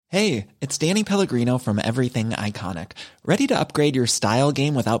Hey, it's Danny Pellegrino from Everything Iconic. Ready to upgrade your style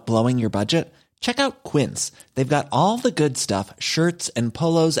game without blowing your budget? Check out Quince. They've got all the good stuff, shirts and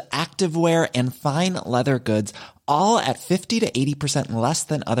polos, activewear, and fine leather goods, all at 50 to 80% less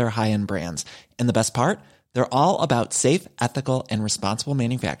than other high-end brands. And the best part? They're all about safe, ethical, and responsible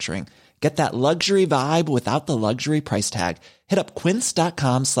manufacturing. Get that luxury vibe without the luxury price tag. Hit up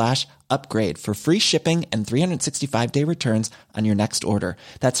quince.com/upgrade for free shipping and 365-day returns on your next order.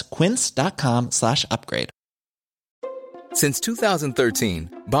 That's quince.com/upgrade. Since 2013,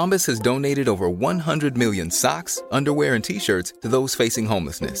 Bombas has donated over 100 million socks, underwear, and T-shirts to those facing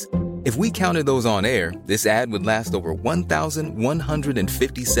homelessness. If we counted those on air, this ad would last over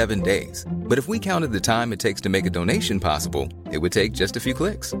 1,157 days. But if we counted the time it takes to make a donation possible, it would take just a few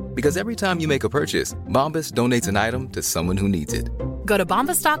clicks. Because every time you make a purchase, Bombas donates an item to someone who needs it. Go to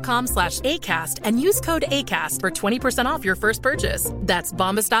bombas.com/ACAST and use code ACAST for 20% off your first purchase. That's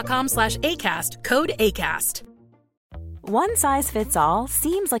bombas.com/ACAST, code ACAST. One size fits all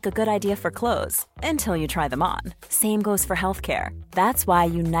seems like a good idea for clothes until you try them on. Same goes for healthcare. That's why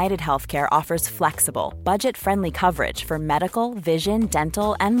United Healthcare offers flexible, budget-friendly coverage for medical, vision,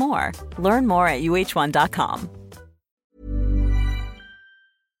 dental, and more. Learn more at uh1.com.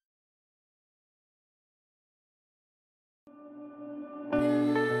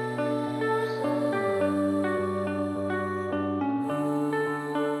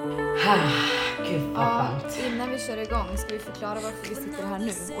 Gud vad skönt. Innan vi kör igång ska vi förklara varför vi sitter här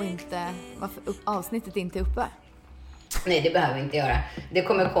nu och inte varför avsnittet inte är uppe. Nej, det behöver vi inte göra. Det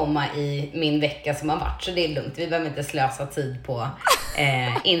kommer komma i min vecka som har varit, så det är lugnt. Vi behöver inte slösa tid på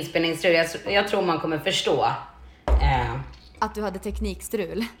inspelningsstrul. Jag tror man kommer förstå. Att du hade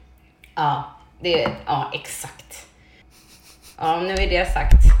teknikstrul. Ja, exakt. Ja, nu är det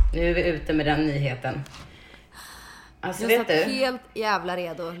sagt. Nu är vi ute med den nyheten. Alltså, jag satt helt jävla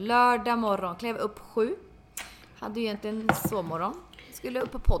redo. Lördag morgon, klev upp 7. Hade ju egentligen sovmorgon. Skulle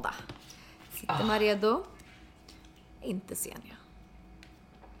upp och podda. Sitter man redo? Inte sen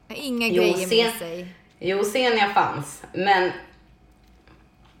jag. Inga grejer med sig. Jo, sen jag fanns. Men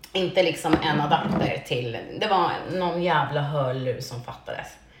inte liksom en adapter till. Det var någon jävla hörlur som fattades.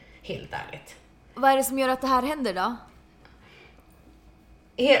 Helt ärligt. Vad är det som gör att det här händer då?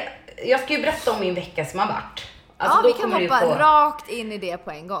 Jag ska ju berätta om min vecka som har varit. Alltså, vi kan hoppa rakt in i det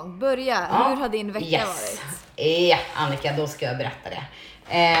på en gång. Börja, hur har din vecka varit? Ja, Annika, då ska jag berätta det.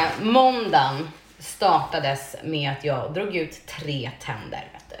 Måndagen startades med att jag drog ut 3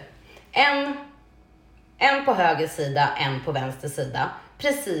 tänder. Vet du. En på höger sida, en på vänster sida.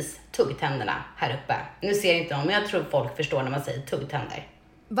 Precis tuggtänderna här uppe. Nu ser inte de, men jag tror folk förstår när man säger tuggtänder.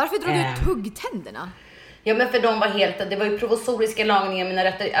 Varför drog du ut tuggtänderna? Ja, men för de var det var ju provisoriska lagningar, mina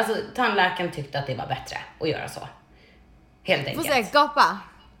rötter. Alltså tandläkaren tyckte att det var bättre att göra så. Helt enkelt. Får säga, gapa.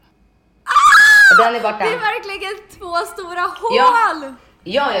 Den är borta. Det är verkligen 2 stora hål.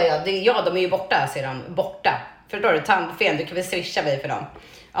 Ja, de är ju borta, ser de. Borta. Förstår du, tandfen, du kan väl swisha mig för dem.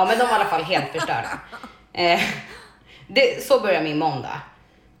 Ja, men de var i alla fall helt förstörda. Så börjar min måndag.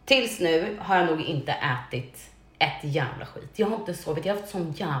 Tills nu har jag nog inte ätit ett jävla skit. Jag har inte sovit, jag har haft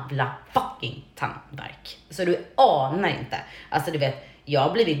sån jävla fucking tandvärk. Så du anar inte. Alltså du vet, jag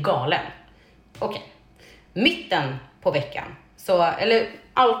har blivit galen. Okej. Mitten på veckan, eller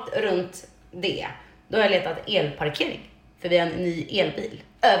allt runt det, då har jag letat elparkering. För vi har en ny elbil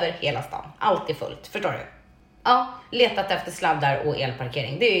över hela stan. Allt är fullt, förstår du? Ja, letat efter sladdar och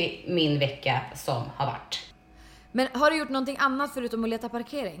elparkering. Det är min vecka som har varit. Men har du gjort någonting annat förutom att leta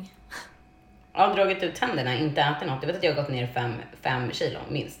parkering? Jag har dragit ut tänderna, inte ätit något. Jag vet att jag har gått ner 5 kilo,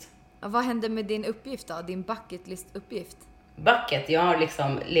 minst. Vad hände med din uppgift då? Din bucket list-uppgift? Bucket? Jag har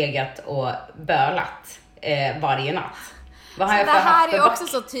liksom legat och bölat varje natt. Vad har så jag det för här haft är för också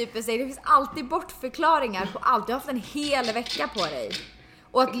så typiskt. Det finns alltid bortförklaringar på allt. Du har haft en hel vecka på dig.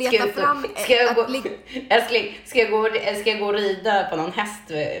 Och att leta fram... Ska jag gå och rida på någon häst?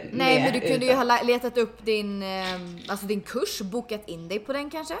 Nej, men du kunde ju ha letat upp din kurs. Bokat in dig på den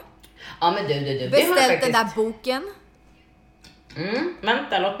kanske? Ja, men du. Beställt den där boken.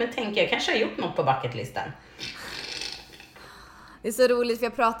 Vänta, låt mig tänka. Jag kanske har gjort något på bucketlisten. Det är så roligt för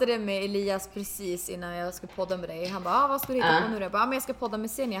jag pratade med Elias precis innan jag skulle podda med dig. Han bara, vad ska du hitta på nu? Jag bara, men jag ska podda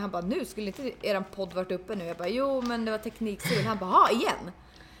med Senja. Han bara, nu skulle inte eran podd varit uppe nu? Jag bara, jo men det var teknikstrul. Han bara, igen?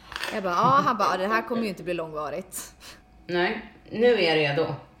 Jag bara, han bara, det här kommer ju inte bli långvarigt. Nej, nu är jag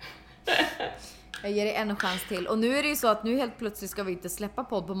redo. Jag ger dig en chans till. Och nu är det ju så att nu helt plötsligt ska vi inte släppa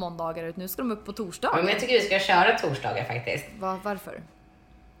podd på måndagar utan nu ska de upp på torsdagar. Ja, men jag tycker vi ska köra torsdagar faktiskt. Varför?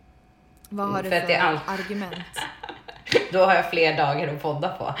 Vad har du för för argument? Då har jag fler dagar att podda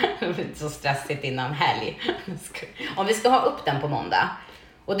på. Det är så stressigt innan helg. Om vi ska ha upp den på måndag,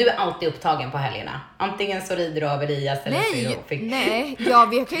 Och du är alltid upptagen på helgerna. Antingen så rider du av Elias eller Nej, ja,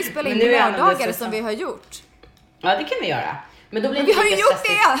 vi kan ju spela in lördagar som vi har gjort. Ja, det kan vi göra. Men då blir vi har ju gjort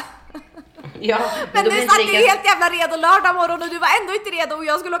det! Ja, men du satt ju helt jävla redo lördag morgon och du var ändå inte redo och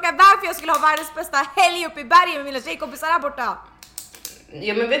jag skulle åka iväg för jag skulle ha världens bästa helg uppe i bergen med mina tjejkompisar här borta.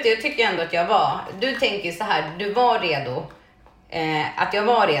 Ja, men vet du, jag tycker ändå att jag var. Du tänker så här, du var redo. Att jag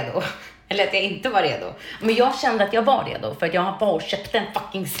var redo. Eller att jag inte var redo. Men jag kände att jag var redo för att jag bara köpte en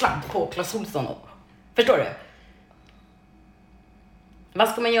fucking sladd på Clas Ohlson. Förstår du? Vad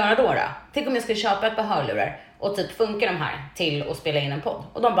ska man göra då? Tänk om jag skulle köpa ett par hörlurar och typ funkar de här till att spela in en podd.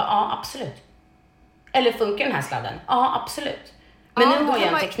 Och de bara, ja absolut. Eller funkar den här sladden? Ja absolut. Men nu har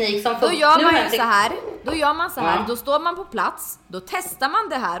jag en teknik som funkar. Då gör man så här. Då gör man så här. Ja. Då står man på plats. Då testar man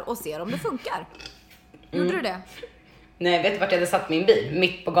det här och ser om det funkar. Gjorde du det? Nej, vet du vart jag hade satt min bil?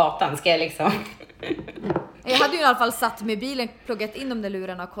 Mitt på gatan. Ska jag liksom... Jag hade ju i alla fall satt med bilen, pluggat in de där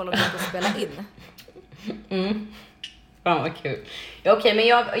lurarna och kollat om jag spela in. Fan vad kul. Ja, okej, men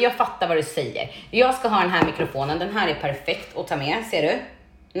jag fattar vad du säger. Jag ska ha den här mikrofonen. Den här är perfekt att ta med, ser du?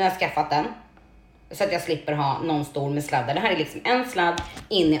 Nu har jag skaffat den. Så att jag slipper ha någon stor med sladdar. Det här är liksom en sladd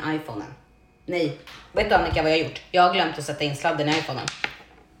in i iPhonen. Nej, vet du Annika vad jag har gjort? Jag har glömt att sätta in sladden i iPhonen.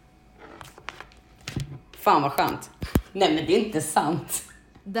 Fan vad skönt. Nej men det är inte sant.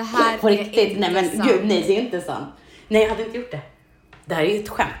 Det här på riktigt. Är inte nej men sant. Gud, nej det är inte sant. Nej jag hade inte gjort det. Det här är ju ett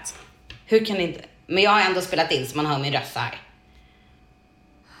skämt. Hur kan det inte? Men jag har ändå spelat in så man hör min röst så här.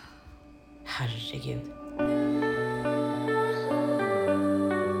 Herregud.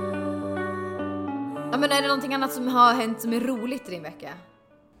 Ja, men är det någonting annat som har hänt som är roligt i din vecka?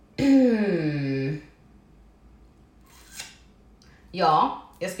 Ja,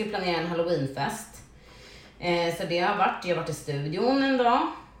 jag ska planera en Halloweenfest. Så det har varit. Jag har varit i studion en dag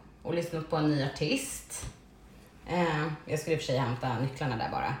och lyssnat på en ny artist. Jag skulle i och för sig hämta nycklarna där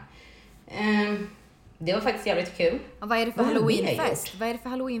bara. Det var faktiskt jävligt kul. Och vad är det för Halloweenfest? Vad är det för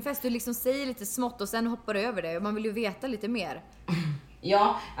Halloweenfest? Du liksom säger lite smått och sen hoppar du över det. Man vill ju veta lite mer.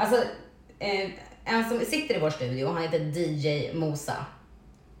 Ja, alltså en som sitter i vår studio, han heter DJ Mosa.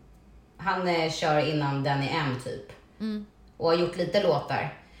 Han kör innan Danny M typ. Och har gjort lite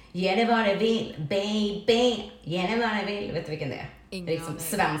låtar. Ge det vad det vill, baby. Ge det vad det vill. Vet du vilken det är? Ingen det är liksom aning.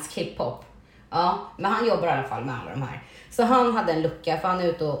 svensk hiphop. Ja, men han jobbar i alla fall med alla de här. Så han hade en lucka, för han är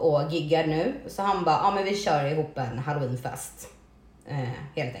ute och giggar nu. Så han bara, ja men vi kör ihop en Halloweenfest.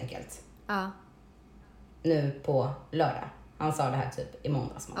 Helt enkelt. Ja. Nu på lördag. Han sa det här typ i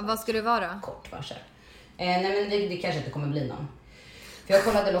måndags. Ja, vad ska det vara? Kort varsel. Nej men det kanske inte kommer bli någon. För jag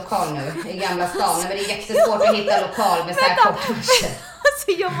kollade lokal nu i Gamla stan. Men det är jättesvårt att hitta lokal med så här kort varsel.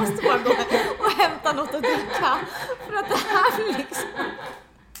 Alltså jag måste bara gå och hämta något att dricka. För att det här liksom...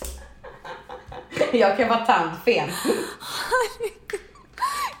 Jag kan vara tandfen.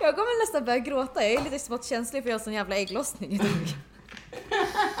 Jag kommer nästan börja gråta. Jag är lite smått känslig för jag har sån jävla ägglossning idag.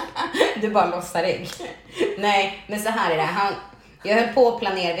 Du bara lossar ägg. Nej, men så här är det. Jag höll på att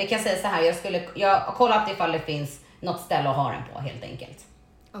planera. Vi kan säga så här. Jag har kollat ifall det finns något ställe att ha den på helt enkelt.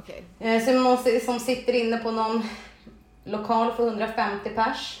 Okej. Så någon som sitter inne på någon lokal för 150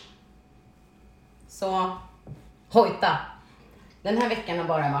 pers. Så hojta. Den här veckan har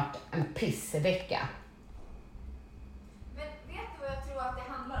bara varit en pissvecka. Men vet du vad jag tror att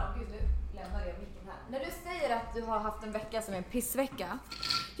det handlar om? Gud, nu lämnar jag micken här. När du säger att du har haft en vecka som är en pissvecka.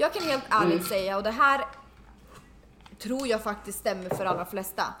 Jag kan helt ärligt säga, och det här tror jag faktiskt stämmer för alla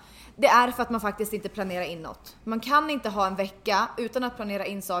flesta. Det är för att man faktiskt inte planerar in något. Man kan inte ha en vecka utan att planera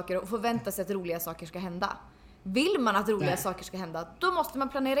in saker och förvänta sig att roliga saker ska hända. Vill man att roliga saker ska hända, då måste man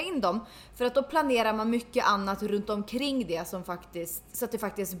planera in dem. För att då planerar man mycket annat runt omkring det som faktiskt, så att det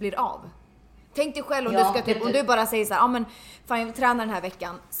faktiskt blir av. Tänk dig själv om du ska typ, om du bara säger så här, ja men fan jag vill träna den här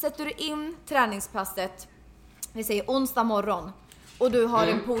veckan. Sätter du in träningspasset, vi säger onsdag morgon, och du har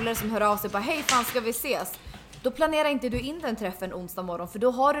en polare som hör av sig och bara, hej fan ska vi ses? Då planerar inte du in den träffen onsdag morgon, för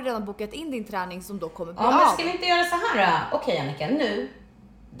då har du redan bokat in din träning som då kommer bli av. Ja, men ska vi inte göra så här? Okej Annika, nu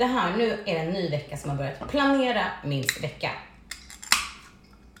är det en ny vecka som har börjat. Planera min vecka.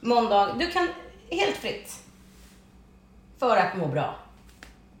 Måndag, du kan helt fritt. För att må bra.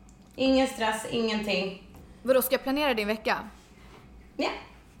 Ingen stress, ingenting. Vadå, ska jag planera din vecka? Ja,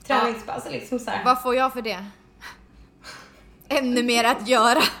 träningspass liksom så här. Vad får jag för det? Ännu mer att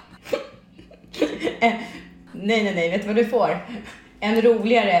göra. Nej, vet du vad du får? En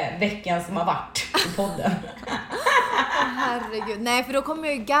roligare vecka som har varit i podden. Herregud, nej för då kommer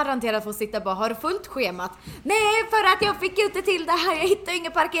jag ju garanterat få sitta bara, har du fullt schemat? Nej, för att jag fick inte till det här, jag hittade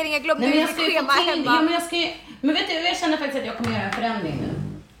ingen parkering, jag glömde mitt schema hemma. Men vet du, jag känner faktiskt att jag kommer göra en förändring nu.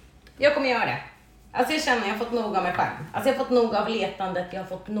 Jag kommer göra det. Alltså jag känner, jag har fått nog av mig själv. Alltså jag har fått nog av letandet, jag har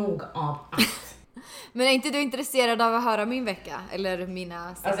fått nog av allt. Men är inte du intresserad av att höra min vecka? Eller mina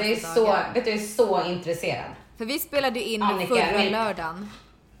Alltså jag är dagar? så, vet du, jag är så intresserad. För vi spelade in Annika, förra lördagen.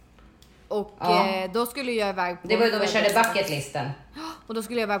 Och då skulle jag iväg på... Det var ju då vi körde bucketlisten. Och då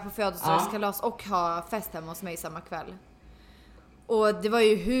skulle jag iväg på födelsedagskalas och ha fest hemma hos mig samma kväll. Och det var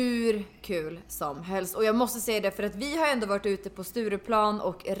ju hur kul som helst. Och jag måste säga det, för att vi har ändå varit ute på Stureplan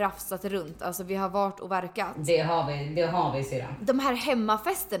och rafsat runt. Alltså vi har varit och verkat. Det har vi syrran. De här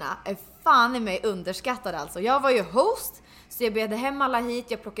hemmafesterna är fan i mig underskattade alltså. Jag var ju host, så jag bjöd hem alla hit.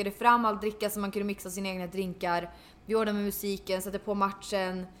 Jag plockade fram all dricka så man kunde mixa sina egna drinkar. Vi ordnade med musiken, satte på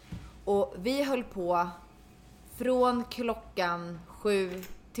matchen. Och vi höll på från klockan 7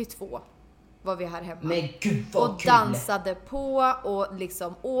 till 2 var vi här hemma. Men gud vad och kul. Dansade på och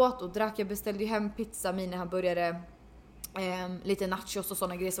liksom åt och drack. Jag beställde ju hem pizza, minihamburgare, lite nachos och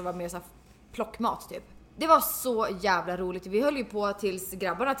såna grejer som var mer så här plockmat typ. Det var så jävla roligt. Vi höll ju på tills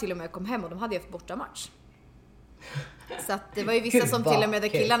grabbarna till och med kom hem och de hade ju haft bortamatch. Så att det var ju vissa Gud, som vad till och med där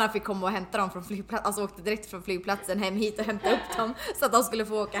kul. killarna fick komma och hämta dem från flygplatsen. Alltså åkte direkt från flygplatsen hem hit och hämta upp dem så att de skulle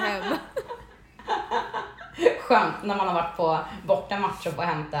få åka hem. Skönt när man har varit på bortamatch och får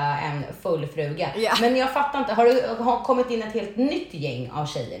hämta en full fruga. Ja. Men jag fattar inte, har kommit in ett helt nytt gäng av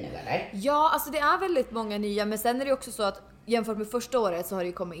tjejer nu eller? Ja, alltså det är väldigt många nya, men sen är det också så att jämfört med första året så har det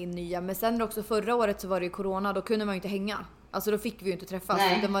ju kommit in nya, men sen också förra året så var det ju corona, då kunde man ju inte hänga. Alltså då fick vi ju inte träffas.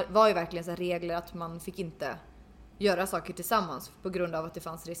 Nej. Det var ju verkligen så här regler att man fick inte göra saker tillsammans på grund av att det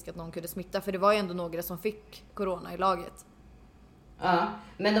fanns risk att någon kunde smitta, för det var ju ändå några som fick corona i laget. Ja,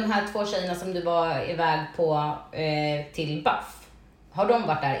 men de här 2 tjejerna som du var iväg på till Buff, har de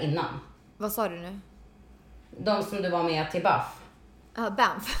varit där innan? Vad sa du nu? De som du var med till Buff?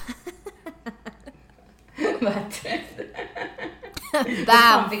 Banff. Vad heter det? Banff.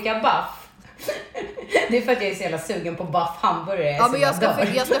 Fan, vilka Buff? Det är för att jag är så jävla sugen på Buff hamburgare. Ja, men jag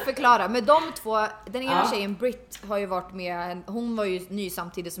ska förklara. Men de 2, den ena Ja. tjejen Britt har ju varit med, hon var ju ny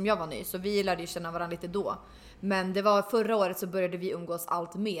samtidigt som jag var ny, så vi lärde ju känna varandra lite då. Men det var förra året så började vi umgås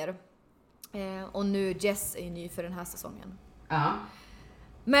allt mer. Och nu Jess är ju ny för den här säsongen. Ja.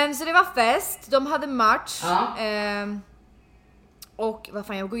 Men så det var fest, de hade match. Ja. Och vad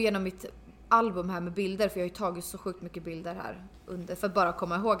fan, jag går igenom mitt album här med bilder, för jag har ju tagit så sjukt mycket bilder här under för att bara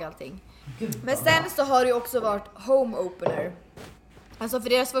komma ihåg allting. Men sen så har det ju också varit home opener. Alltså för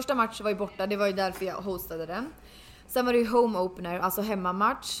deras första match var ju borta, det var ju därför jag hostade den. Sen var det ju home opener, alltså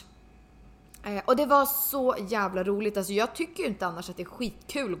hemmamatch. Och det var så jävla roligt. Alltså jag tycker ju inte annars att det är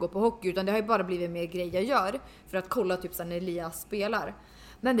skitkul att gå på hockey, utan det har ju bara blivit mer grej jag gör för att kolla typ så när Elias spelar.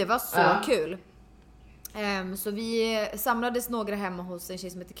 Men det var så kul. Så vi samlades några hemma hos en tjej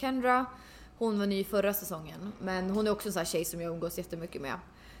som heter Kendra. Hon var ny förra säsongen, men hon är också en sån här tjej som jag umgås jättemycket med.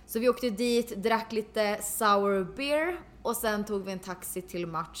 Så vi åkte dit, drack lite sour beer och sen tog vi en taxi till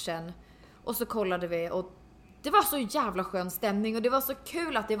matchen. Och så kollade vi och det var så jävla skön stämning och det var så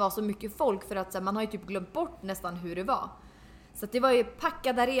kul att det var så mycket folk, för att så här, man har ju typ glömt bort nästan hur det var. Så att det var ju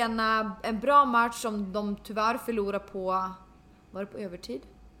packad arena, en bra match som de tyvärr förlorade på, var det på övertid?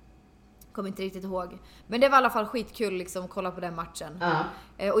 Kommer inte riktigt ihåg. Men det var i alla fall skitkul liksom att kolla på den matchen.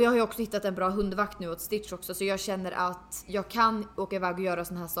 Och jag har ju också hittat en bra hundvakt nu åt Stitch också, så jag känner att jag kan åka iväg och göra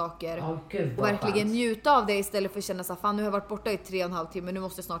såna här saker. Gud, och verkligen skönt. njuta av det istället för att känna så här, fan nu har jag varit borta i 3,5 timmar, nu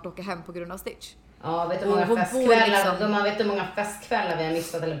måste jag snart åka hem på grund av Stitch. Ja, vet du hur Och många hon bor festkvällar, liksom- man vet hur många festkvällar vi har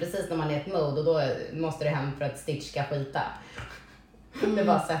missat, eller precis när man är i ett mode, och då måste det hem för att Stitch ska skita. Det är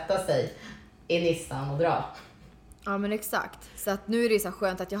bara att sätta sig i Nissan och dra. Ja men exakt. Så att nu är det så här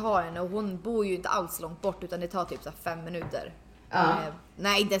skönt att jag har henne, och hon bor ju inte alls långt bort, utan det tar typ så här 5 minuter.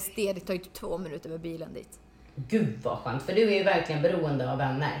 Nej, inte ens det tar ju typ 2 minuter med bilen dit. Gud vad skönt, för du är ju verkligen beroende av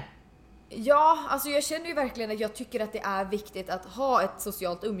vänner. Ja, alltså jag känner ju verkligen att jag tycker att det är viktigt att ha ett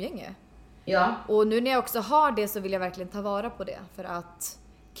socialt umgänge. Ja. Och nu när jag också har det så vill jag verkligen ta vara på det. För att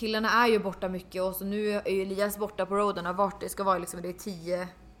killarna är ju borta mycket, och så nu är ju Elias borta på roaden, och vart det ska vara liksom, det är 10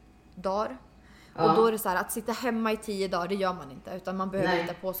 dagar. Och då är det så här, att sitta hemma i 10 dagar, det gör man inte, utan man behöver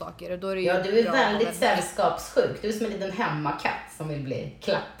hitta på saker. Och då är det ju Ja, du är bra väldigt att vänta. sällskapssjuk. Du är som en liten hemmakatt som vill bli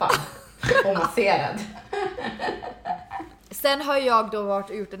klappad och masserad. Sen har jag då varit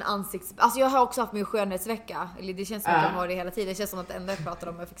och gjort en alltså jag har också haft min skönhetsvecka. Eller det känns som att jag har det hela tiden. Det känns som att det enda jag pratar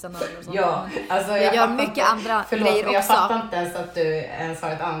om är att fixa naglar och sånt. Ja, alltså jag gör fattar mycket inte, andra förlåt, grejer men jag också. fattar inte ens att du ens har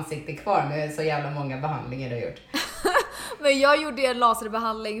ett ansikte kvar med så jävla många behandlingar du har gjort. Men jag gjorde en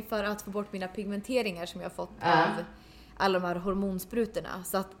laserbehandling för att få bort mina pigmenteringar som jag har fått av alla de här hormonsprutorna.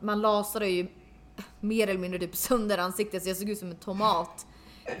 Så att man lasrar ju mer eller mindre typ sönder ansiktet, så jag såg ut som en tomat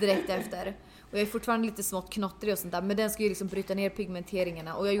direkt efter. Och jag är fortfarande lite smått knottrig och sånt där. Men den ska ju liksom bryta ner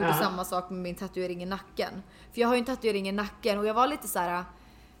pigmenteringarna. Och jag gjorde samma sak med min tatuering i nacken. För jag har ju en tatuering i nacken. Och jag var lite så här.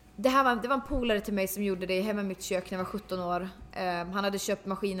 Det var en polare till mig som gjorde det hemma i mitt kök när jag var 17 år. Han hade köpt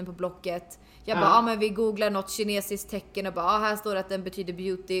maskinen på Blocket. Jag bara, men vi googlar något kinesiskt tecken och bara, här står det att den betyder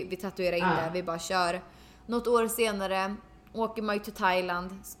beauty. Vi tatuerar in det, vi bara kör. Något år senare åker man ju till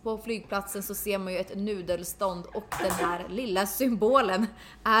Thailand. På flygplatsen så ser man ju ett nudelstånd och den här lilla symbolen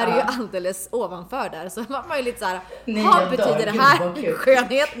är ju alldeles ovanför där. Så man var ju lite så här, betyder det här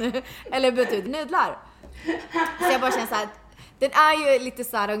skönhet nu? Eller betyder nudlar? Så jag bara känner så här, den är ju lite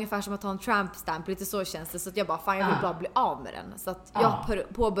så här ungefär som att ha en tramp stamp, lite så känns det. Så att jag bara, fan jag vill bara bli av med den. Så att jag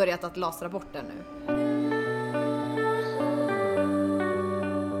har påbörjat att lasra bort den nu.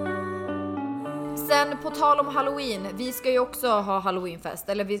 Sen på tal om Halloween, vi ska ju också ha Halloweenfest.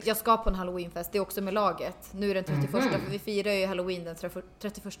 Eller jag ska på en Halloweenfest, det är också med laget. Nu är den 31, för vi firar ju Halloween den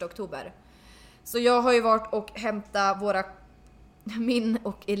 31 oktober. Så jag har ju varit och hämtat min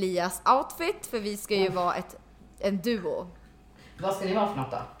och Elias outfit. För vi ska ju vara en duo. Vad ska ni vara för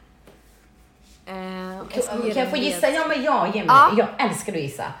något då? Kan jag få gissa? Ja, men jag älskar att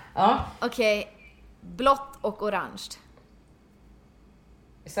gissa. Ja. Okej, blått och orange.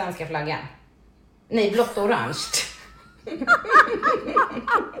 Svenska flaggan. Nej, blått och orange.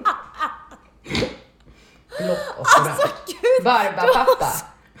 Blått och orange. Alltså, gud, Barbapappa.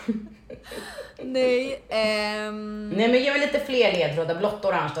 Nej. Nej, men ge mig lite fler ledtrådar. Blått och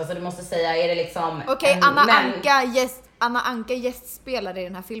orange. Alltså du måste säga, är det liksom... Okej, Anna Anka gästspelar i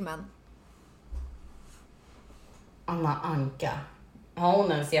den här filmen. Anna Anka. Har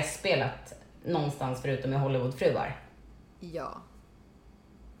hon ens gästspelat någonstans förutom i Hollywoodfruar? Ja.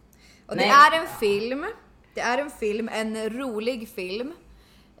 Och det är en film. Det är en film, en rolig film.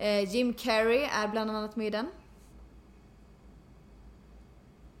 Jim Carrey är bland annat med i den.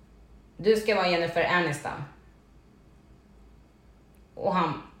 Du ska vara Jennifer Aniston. Och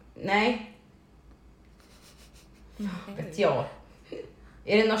han... Nej. Vet jag.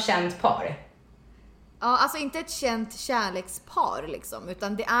 Är det något känt par? Ja, alltså inte ett känt kärlekspar liksom.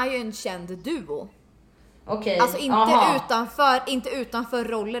 Utan det är ju en känd duo. Okej. Alltså inte utanför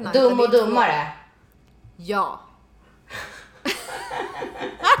rollerna. Dum och dummare. Ja.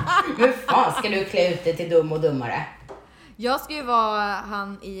 Hur fan ska du klä ut dig till dum och dummare? Jag ska ju vara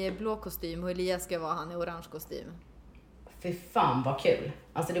han i blå kostym och Elias ska vara han i orange kostym. Fy fan vad kul.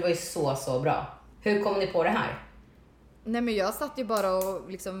 Alltså det var ju så bra. Hur kom ni på det här? Nej, men jag satt ju bara och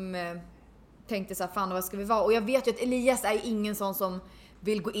liksom tänkte så här, fan vad ska vi vara? Och jag vet ju att Elias är ingen sån som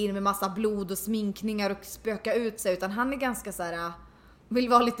vill gå in med massa blod och sminkningar och spöka ut sig, utan han är ganska så här, vill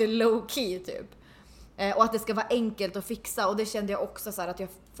vara lite low key typ. Och att det ska vara enkelt att fixa. Och det kände jag också så här, att jag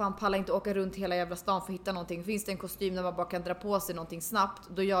fan pallar inte åka runt hela jävla stan för att hitta någonting. Finns det en kostym där man bara kan dra på sig någonting snabbt,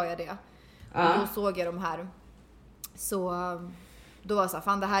 då gör jag det. Och då såg jag de här. Så då var jag så här,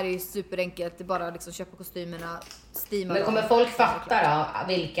 fan det här är ju superenkelt. Det är bara liksom köpa kostymerna, steama. Men kommer folk fatta då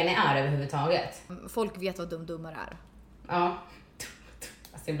vilka ni är överhuvudtaget? Folk vet vad dummare är. Ja.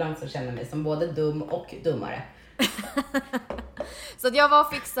 Alltså ibland så känner jag mig som både dum och dummare. Så att jag var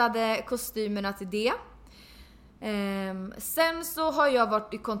och fixade kostymerna till det. Sen så har jag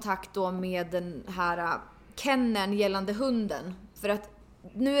varit i kontakt då med den här kenneln gällande hunden. För att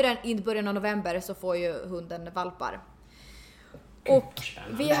nu är den i början av november så får ju hunden valpar. Och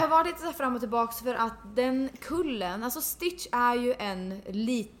vi har varit lite fram och tillbaka för att den kullen, alltså Stitch är ju en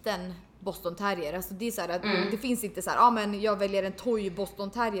liten Boston Terrier. Alltså det är så här, det finns inte så här, men jag väljer en toy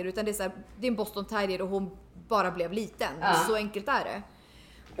Boston Terrier, utan det är så här, det är en Boston Terrier och hon bara blev liten. Så enkelt är det.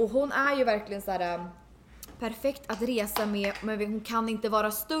 Och hon är ju verkligen så här perfekt att resa med, men hon kan inte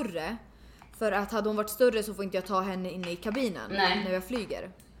vara större. För att hade hon varit större så får inte jag ta henne inne i kabinen när jag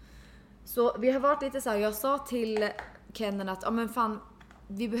flyger. Så vi har varit lite så här, jag sa till Kennen att men fan,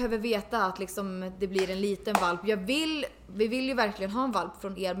 vi behöver veta att liksom det blir en liten valp. Vi vill ju verkligen ha en valp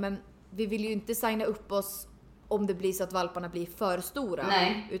från er, men vi vill ju inte signa upp oss om det blir så att valparna blir för stora.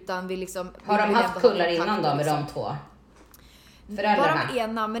 Nej. Utan vi liksom... Har de haft kullar innan då med de två? Föräldrarna? Bara med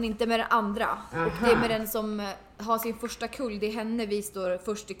ena, men inte med den andra. Och det är med den som har sin första kull, det är henne vi står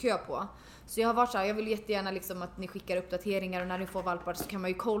först i kö på. Så jag har varit så här, jag vill jättegärna liksom att ni skickar uppdateringar, och när ni får valpar så kan man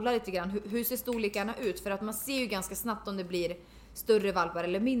ju kolla lite grann hur ser storlekarna ut, för att man ser ju ganska snabbt om det blir större valpar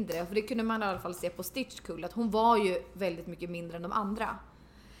eller mindre. För det kunde man i alla fall se på Stitch kull, att hon var ju väldigt mycket mindre än de andra.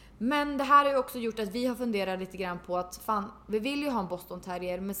 Men det här har ju också gjort att vi har funderat lite grann på att fan, vi vill ju ha en Boston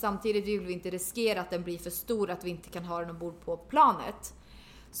Terrier, men samtidigt vill vi inte riskera att den blir för stor, att vi inte kan ha den ombord på planet.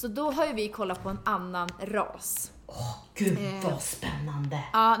 Så då har ju vi kollat på en annan ras. Gud vad spännande.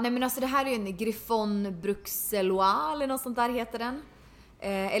 Ja, nej men alltså det här är ju en Griffon Bruxellois eller något sånt där heter den.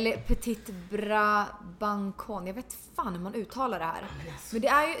 Eller Petit Brabancon. Jag vet fan hur man uttalar det här.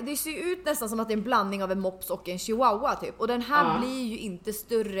 Men det ser ju ut nästan som att det är en blandning av en mops och en chihuahua typ. Och den här blir ju inte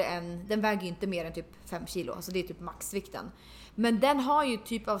större än... Den väger ju inte mer än typ 5 kilo. Alltså det är typ maxvikten. Men den har ju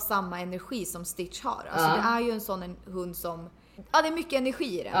typ av samma energi som Stitch har. Alltså det är ju en sån hund som... Ja, det är mycket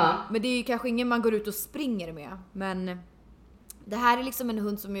energi i den. Men det är ju kanske ingen man går ut och springer med. Men... Det här är liksom en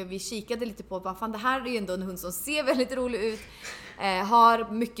hund som vi kikade lite på. Bara, fan, det här är ju ändå en hund som ser väldigt rolig ut.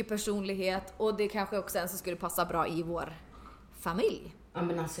 Har mycket personlighet. Och det kanske också en som skulle passa bra i vår familj. Ja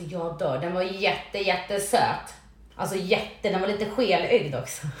men alltså jag dör. Den var jättesöt. Alltså den var lite skelögd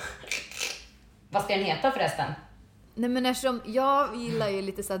också. Vad ska den heta förresten? Nej men eftersom jag gillar ju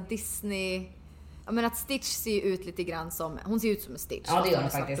lite så här Disney... Ja men att Stitch ser ut lite grann som... Hon ser ut som en Stitch. Ja det gör hon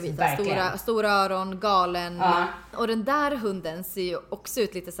faktiskt, verkligen. Stora öron, galen. Ja. Och den där hunden ser ju också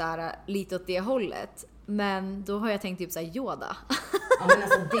ut lite så här, lite åt det hållet. Men då har jag tänkt typ så här Yoda. Ja men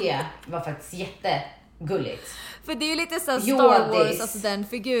alltså det var faktiskt jättegulligt. För det är ju lite så här Star Wars, alltså den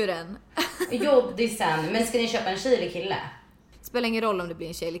figuren. Jodisen, men ska ni köpa en tjej eller kille? Spelar ingen roll om det blir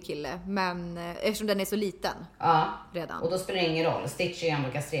en tjej eller kille. Men eftersom den är så liten. Ja, redan. Och då spelar det ingen roll. Stitch är ju ändå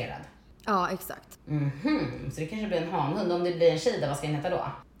kastrerad. Ja, exakt. Så det kanske blir en hanhund. Om det blir en tjej då, vad ska den heta då?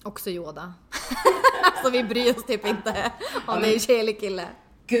 Också Yoda. Så vi bryr oss typ inte om det är en tjej eller kille.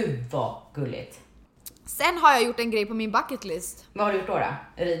 Gud vad gulligt. Sen har jag gjort en grej på min bucket list. Vad har du gjort då?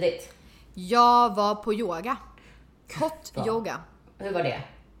 Ridit? Jag var på yoga. Hot yoga. Hur var det?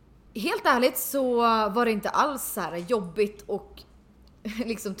 Helt ärligt så var det inte alls så här jobbigt och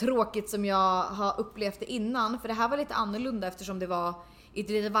liksom tråkigt som jag har upplevt det innan. För det här var lite annorlunda eftersom det var i ett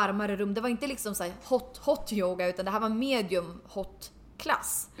lite varmare rum. Det var inte liksom så här hot yoga utan det här var medium hot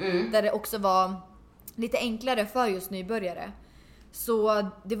klass. Där det också var lite enklare för just nybörjare. Så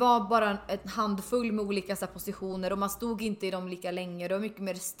det var bara en handfull med olika så här positioner och man stod inte i dem lika länge. Det var mycket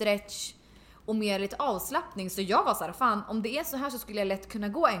mer stretch och mer lite avslappning. Så jag var så här, fan om det är så här så skulle jag lätt kunna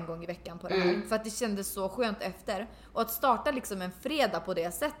gå en gång i veckan på det här. För att det kändes så skönt efter. Och att starta liksom en fredag på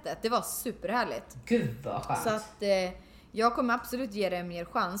det sättet, det var superhärligt. Gud vad skönt. Så att jag kommer absolut ge det en mer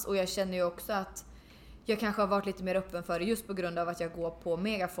chans. Och jag känner ju också att jag kanske har varit lite mer öppen för det just på grund av att jag går på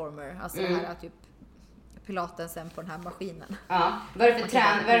Megaformer. Alltså det här typ pilaten sen på den här maskinen. Ja. Varför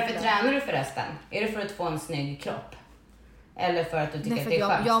tränar du förresten? Är det för att få en snygg kropp? Eller för att du tycker att det är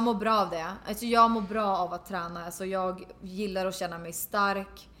skönt? Jag mår bra av det. Alltså jag mår bra av att träna. Alltså jag gillar att känna mig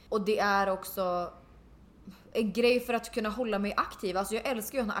stark. Och det är också en grej för att kunna hålla mig aktiv. Alltså jag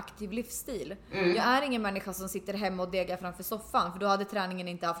älskar ju att ha en aktiv livsstil. Jag är ingen människa som sitter hemma och degar framför soffan. För då hade träningen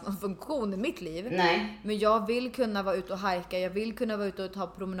inte haft någon funktion i mitt liv. Nej. Men jag vill kunna vara ute och hajka. Jag vill kunna vara ute och ta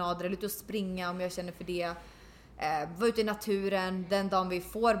promenader. Eller ute och springa om jag känner för det. Vara ute i naturen. Den dagen vi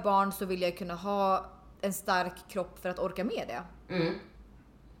får barn så vill jag kunna ha en stark kropp för att orka med det.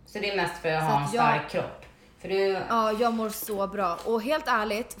 Så det är mest för att ha en stark kropp? För du... Ja, jag mår så bra. Och helt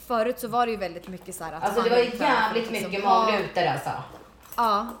ärligt, förut så var det ju väldigt mycket så här att... Alltså det var ju jävligt mycket magrutor alltså.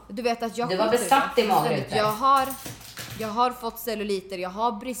 Ja, du vet att jag... Du var besatt i magrutor. Jag har fått celluliter, jag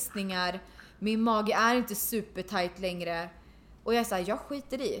har bristningar. Min mage är inte supertight längre. Och jag säger, jag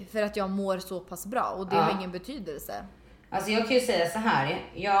skiter i för att jag mår så pass bra. Och det har ingen betydelse. Alltså jag kan ju säga så här.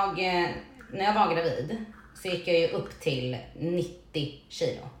 När jag var gravid så gick jag ju upp till 90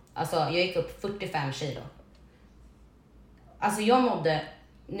 kilo. Alltså jag gick upp 45 kilo. Alltså jag mådde,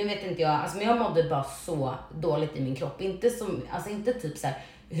 nu vet inte jag, alltså men jag mådde bara så dåligt i min kropp. Inte typ så här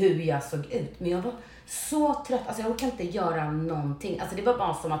hur jag såg ut, men jag var så trött. Alltså jag orkade inte göra någonting. Alltså det var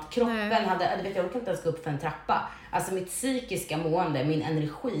bara som att kroppen jag orkade inte ens gå upp för en trappa. Alltså mitt psykiska mående, min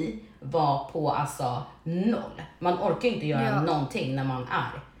energi var på alltså 0. Man orkar inte göra någonting när man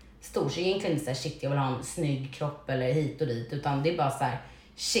är stor. Så egentligen inte så här, shit jag vill ha en snygg kropp eller hit och dit. Utan det är bara så här,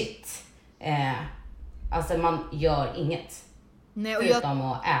 shit. Alltså man gör inget. Nej, förutom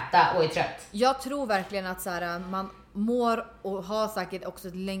att äta och är trött. Jag tror verkligen att så här, man mår och har säkert också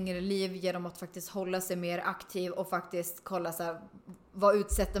ett längre liv genom att faktiskt hålla sig mer aktiv och faktiskt kolla så här, vad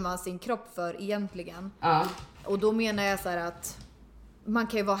utsätter man sin kropp för egentligen. Ja. Och då menar jag så här att man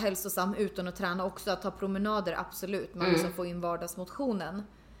kan ju vara hälsosam utan att träna också. Att ta promenader, absolut. Man liksom får in vardagsmotionen.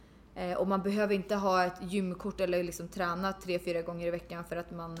 Och man behöver inte ha ett gymkort eller liksom träna 3-4 gånger i veckan för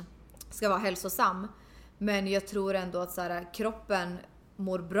att man ska vara hälsosam. Men jag tror ändå att så här, kroppen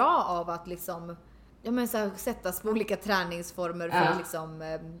mår bra av att liksom, så här, sättas på olika träningsformer för att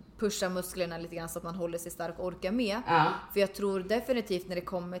liksom, pusha musklerna lite grann så att man håller sig stark och orkar med. För jag tror definitivt när det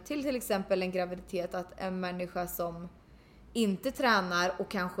kommer till exempel en graviditet att en människa som inte tränar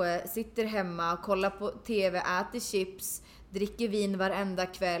och kanske sitter hemma, kollar på TV, äter chips, dricker vin varenda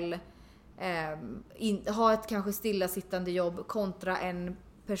kväll ha ett kanske stillasittande jobb kontra en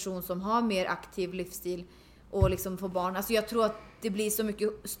person som har mer aktiv livsstil och liksom få barn. Alltså jag tror att det blir så mycket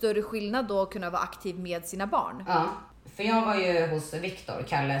större skillnad då att kunna vara aktiv med sina barn. Ja, för jag var ju hos Viktor,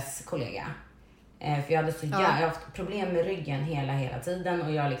 Kalles kollega. För jag hade jag har haft problem med ryggen hela tiden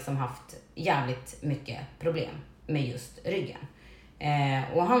och jag har liksom haft jävligt mycket problem med just ryggen.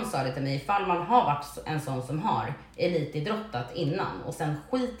 Och han sa det till mig, ifall man har varit en sån som har elitidrottat innan och sen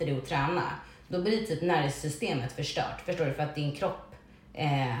skiter i att träna, då blir typ nervsystemet förstört. Förstår du? För att din kropp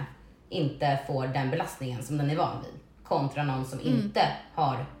inte får den belastningen som den är van vid. Kontra någon som inte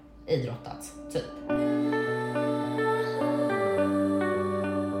har idrottat, typ.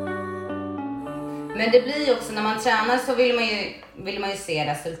 Men det blir ju också, när man tränar så vill man ju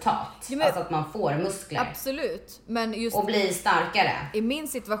se resultat. Ja, alltså att man får muskler. Absolut. Men just och blir starkare. I min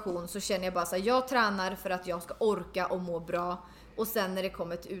situation så känner jag bara så här, jag tränar för att jag ska orka och må bra. Och sen när det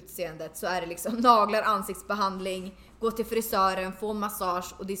kommer till utseendet så är det liksom naglar, ansiktsbehandling, gå till frisören, få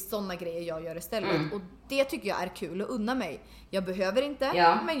massage, och det är sådana grejer jag gör istället. Och det tycker jag är kul att unna mig. Jag behöver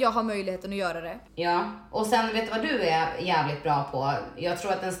inte, men jag har möjligheten att göra det. Ja, och sen vet du vad du är jävligt bra på? Jag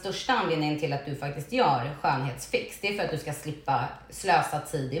tror att den största anledningen till att du faktiskt gör skönhetsfix, det är för att du ska slippa slösa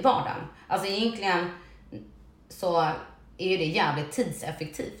tid i vardagen. Alltså egentligen så är ju det jävligt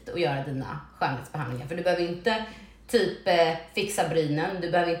tidseffektivt att göra dina skönhetsbehandlingar. För du behöver inte typ fixa brynen,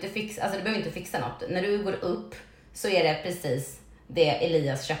 du behöver inte fixa något. När du går upp så är det precis det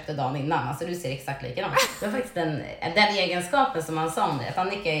Elias köpte dagen innan. Alltså du ser exakt likadant. Det var faktiskt den egenskapen som han sa om dig, att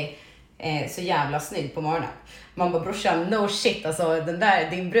Annika är så jävla snygg på morgonen. Man bara, brorsan, no shit, alltså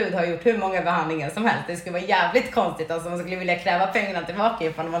din brud har gjort hur många behandlingar som helst. Det skulle vara jävligt konstigt, alltså man skulle vilja kräva pengarna tillbaka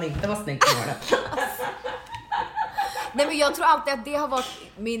ifall man inte var snygg på morgonen. Nej, men jag tror alltid att det har varit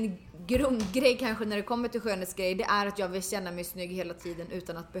min grundgrej kanske när det kommer till skönhetsgrejer. Det är att jag vill känna mig snygg hela tiden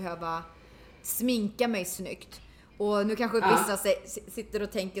utan att behöva sminka mig snyggt. Och nu kanske vissa sitter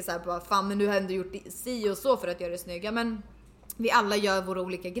och tänker så här, bara, fan, men nu har jag ändå gjort si och så för att göra det snygga. Men vi alla gör våra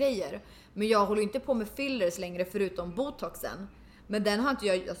olika grejer. Men jag håller inte på med fillers längre förutom botoxen. Men den har inte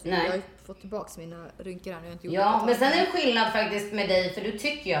jag, alltså, jag har fått tillbaka mina rynkor här. Jag har inte gjort men sen är det skillnad faktiskt med dig, för du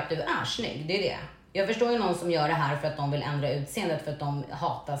tycker ju att du är snygg, det är det. Jag förstår ju någon som gör det här för att de vill ändra utseendet för att de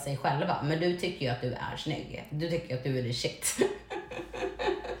hatar sig själva. Men du tycker ju att du är snygg. Du tycker att du är the shit.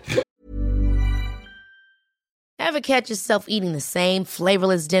 Ever catch yourself eating the same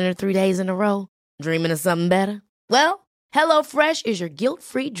flavorless dinner 3 days in a row? Dreaming of something better? Well, HelloFresh is your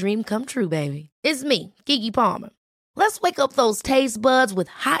guilt-free dream come true, baby. It's me, Keke Palmer. Let's wake up those taste buds with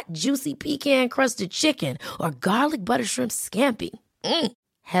hot, juicy pecan-crusted chicken or garlic butter shrimp scampi.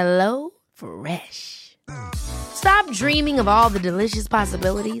 Hello Fresh. Stop dreaming of all the delicious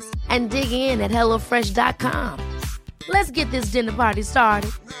possibilities and dig in at HelloFresh.com. Let's get this dinner party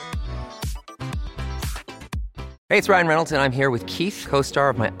started. Hey, it's Ryan Reynolds, and I'm here with Keith, co-star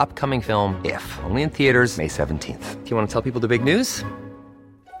of my upcoming film, If, only in theaters May 17th. Do you want to tell people the big news?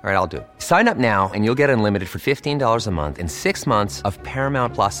 All right, I'll do it. Sign up now and you'll get unlimited for $15 a month and 6 months of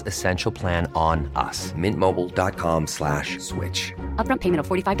Paramount Plus Essential Plan on us. MintMobile.com/switch. Upfront payment of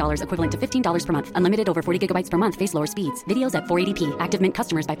 $45 equivalent to $15 per month. Unlimited over 40 gigabytes per month. Face lower speeds. Videos at 480p. Active Mint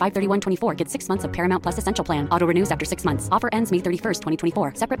customers by 531.24 get 6 months of Paramount Plus Essential Plan. Auto renews after 6 months. Offer ends May 31st,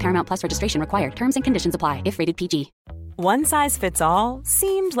 2024. Separate Paramount Plus registration required. Terms and conditions apply if rated PG. One size fits all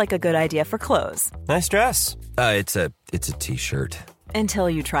seemed like a good idea for clothes. Nice dress. It's a t-shirt. Until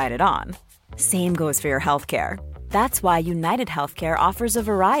you tried it on. Same goes for your healthcare. That's why United Healthcare offers a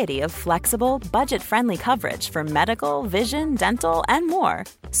variety of flexible, budget-friendly coverage for medical, vision, dental, and more.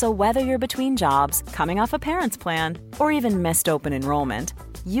 So whether you're between jobs, coming off a parent's plan, or even missed open enrollment,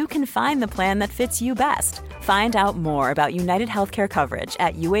 you can find the plan that fits you best. Find out more about United Healthcare coverage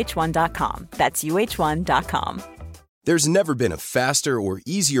at uh1.com. That's uh1.com. There's never been a faster or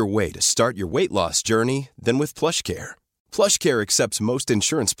easier way to start your weight loss journey than with PlushCare. PlushCare accepts most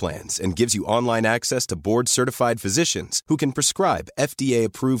insurance plans and gives you online access to board-certified physicians who can prescribe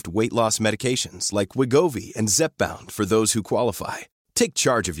FDA-approved weight loss medications like Wegovy and Zepbound for those who qualify. Take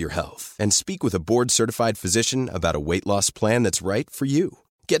charge of your health and speak with a board-certified physician about a weight loss plan that's right for you.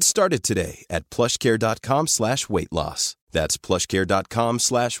 Get started today at plushcare.com/weightloss. That's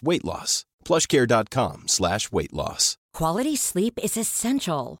plushcare.com/weightloss. plushcare.com/weightloss. Quality sleep is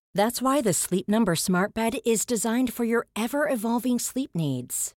essential. That's why the Sleep Number Smart Bed is designed for your ever-evolving sleep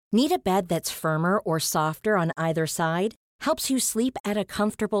needs. Need a bed that's firmer or softer on either side? Helps you sleep at a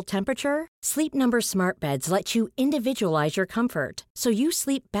comfortable temperature? Sleep Number Smart Beds let you individualize your comfort so you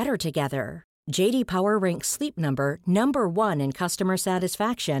sleep better together. JD Power ranks Sleep Number number 1 in customer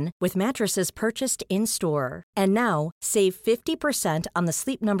satisfaction with mattresses purchased in-store. And now, save 50% on the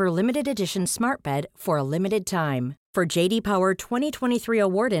Sleep Number Limited Edition Smart Bed for a limited time. For JD Power 2023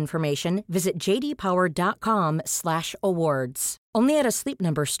 award information, visit jdpower.com/awards. Only at a Sleep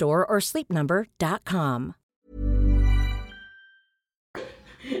Number store or sleepnumber.com.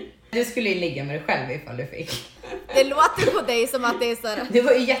 Du skulle ju ligga med dig själv ifall du fick. Det låter på dig som att det är så här... Det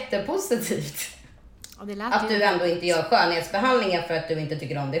var ju jättepositivt. Ja, det lät att du ändå inte gör skönhetsbehandlingar för att du inte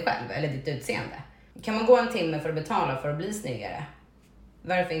tycker om dig själv eller ditt utseende. Kan man gå en timme för att betala för att bli snyggare?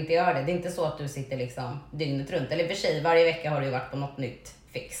 Varför inte göra det? Det är inte så att du sitter liksom dygnet runt. Eller för sig, varje vecka har du ju varit på något nytt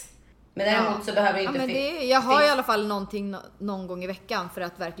fix. Men däremot så behöver du inte jag har i alla fall någonting någon gång i veckan för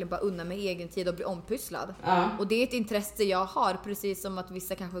att verkligen bara unna mig egen tid och bli ompysslad. Och det är ett intresse jag har, precis som att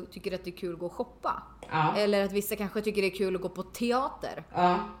vissa kanske tycker att det är kul att gå och shoppa. Eller att vissa kanske tycker det är kul att gå på teater.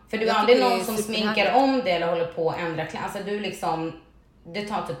 För du är aldrig någon som sminkar om det eller håller på att ändra kläder. Alltså du liksom, det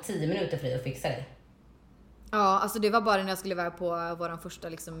tar typ 10 minuter för dig att fixa dig. Ja, alltså det var bara när jag skulle vara på våran första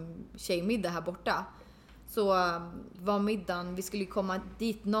liksom tjejmiddag här borta. Så var middagen, vi skulle komma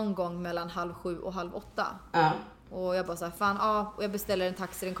dit någon gång mellan 7:30 och 7:30. Och jag bara så här, fan, och jag beställer en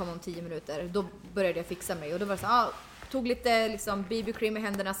taxi, den kommer om 10 minuter. Då började jag fixa mig och då var det så här, tog lite liksom BB-cream i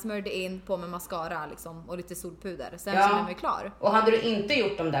händerna, smörjde in på med mascara liksom, och lite solpuder. Sen kände jag mig klar. Och hade du inte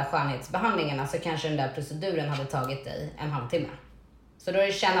gjort de där skönhetsbehandlingarna så kanske den där proceduren hade tagit dig en halvtimme. Så då har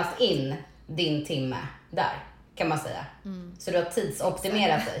det tjänats in din timme där, kan man säga. Så du har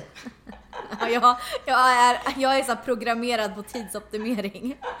tidsoptimerat dig. Jag är så programmerad på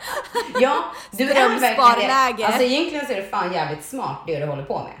tidsoptimering. Ja, du är verkligen. Alltså egentligen så är det fan jävligt smart det du håller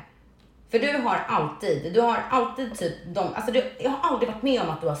på med. För du har alltid typ jag har aldrig varit med om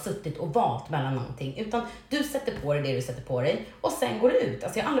att du har suttit och valt mellan någonting, utan du sätter på dig det du sätter på dig och sen går det ut.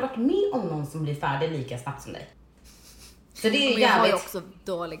 Alltså jag har aldrig varit med om någon som blir färdig lika snabbt som dig. Så det är jävligt... Jag har ju också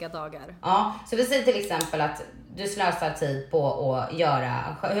dåliga dagar. Ja, så vi säger till exempel att du slösar tid på att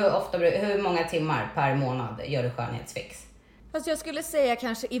göra... Hur många timmar per månad gör du skönhetsfix? Fast jag skulle säga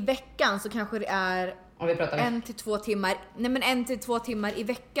kanske i veckan så kanske det är 1 till 2 timmar. Nej, men 1 till 2 timmar i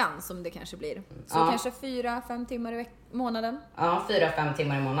veckan som det kanske blir. Så kanske 4-5 timmar i månaden. Ja, 4-5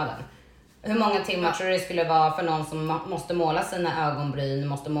 timmar i månaden. Hur många timmar tror du det skulle vara för någon som måste måla sina ögonbryn,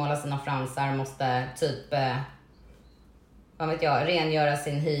 måste måla sina fransar, måste typ... vad vet jag, rengöra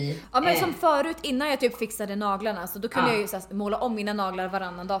sin hy. Ja, men som förut innan jag typ fixade naglarna så då kunde jag ju så här, måla om mina naglar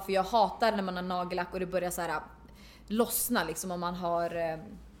varannan dag, för jag hatar när man har nagellack och det börjar så här lossna liksom, om man har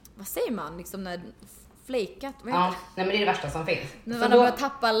vad säger man liksom när flakat, vad heter det? Nej, men det är det värsta som finns. När man har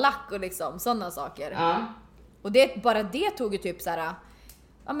tappat lack och liksom sådana saker. Och bara det tog ju typ så här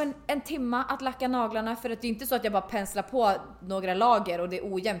men en timme att lacka naglarna, för att det är inte så att jag bara penslar på några lager och det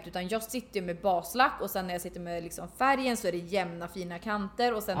är ojämnt, utan jag sitter med baslack och sen när jag sitter med liksom färgen så är det jämna fina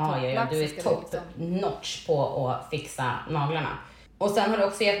kanter och sen topplack. Du är top notch på att fixa naglarna. Och sen har du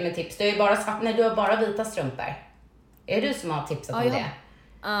också gett mig tips. Du har bara vita strumpor. Är du som har tipsat om det?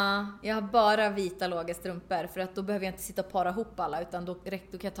 Jag har bara vita låga strumpor, för att då behöver jag inte sitta och para ihop alla, utan då kan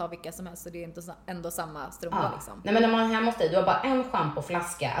jag ta vilka som helst, så det är ändå samma strumpor liksom. Nej, men när man är hemma hos dig, du har bara en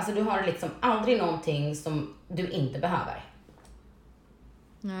schampoflaska. Alltså du har liksom aldrig någonting som du inte behöver.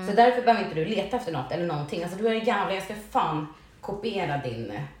 Nej. Så därför behöver inte du leta efter något eller någonting. Alltså du är jävla, jag ska fan kopiera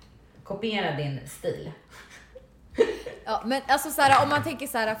din stil. Ja, men alltså så här, om man tänker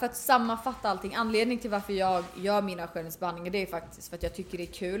så här, för att sammanfatta allting, anledning till varför jag gör mina skönhetsbehandlingar, det är faktiskt för att jag tycker det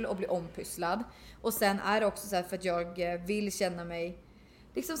är kul att bli ompysslad. Och sen är det också så här för att jag vill känna mig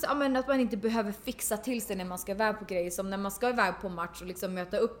liksom så, att man inte behöver fixa till sig när man ska iväg på grejer. Som när man ska iväg på match och liksom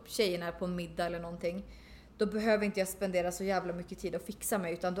möta upp tjejerna på en middag eller någonting. Då behöver inte jag spendera så jävla mycket tid att fixa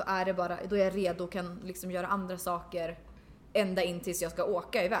mig, utan då är jag redo och kan liksom göra andra saker ända in tills jag ska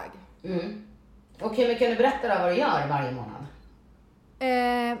åka iväg. Okej, men kan du berätta då vad du gör varje månad?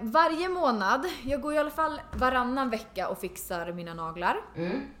 Varje månad, jag går i alla fall varannan vecka och fixar mina naglar.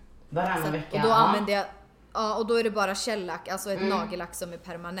 Varannan vecka? Och då använder jag, och då är det bara källack, alltså ett nagellack som är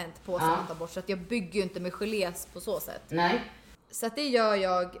permanent på som man tar bort. Så att jag bygger ju inte med gelé på så sätt. Nej. Så att det gör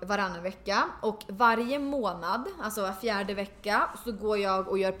jag varannan vecka. Och varje månad, alltså var 4:e vecka, så går jag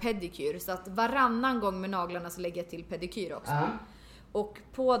och gör pedikyr. Så att varannan gång med naglarna så lägger jag till pedikyr också. Och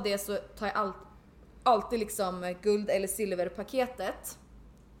på det så tar jag alltid liksom guld- eller silverpaketet.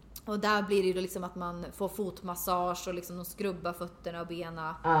 Och där blir det då liksom att man får fotmassage och liksom de skrubbar fötterna och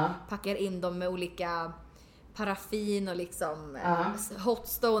benen. Packar in dem med olika paraffin och liksom hot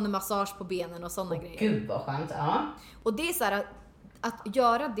stone massage på benen och sådana grejer. Gud vad skönt, Och det är så här att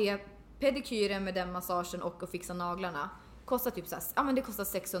göra det, pedikyren med den massagen och att fixa naglarna. kostar typ så här, ja men det kostar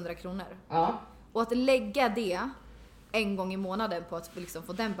 600 kronor. Ja. Och att lägga det en gång i månaden på att liksom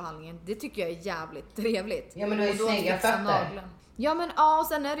få den behandlingen, det tycker jag är jävligt trevligt. Ja, men du har ju snygga fötter. Ja, men ja, och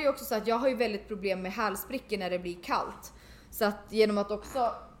sen är det ju också så att jag har ju väldigt problem med hälsprickor när det blir kallt. Så att genom att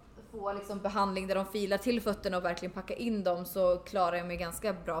också få liksom behandling där de filar till fötterna och verkligen packa in dem, så klarar jag mig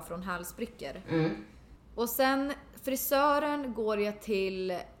ganska bra från hälsprickor. Och sen frisören går jag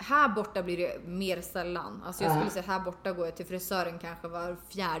till, här borta blir det mer sällan. Alltså jag skulle säga här borta går jag till frisören kanske var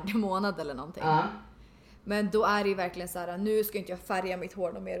 4:e månad eller någonting. Men då är det ju verkligen så här, nu ska inte jag färga mitt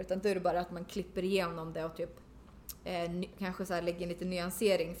hår något mer, utan då är det bara att man klipper igenom det och typ kanske så här lägger en liten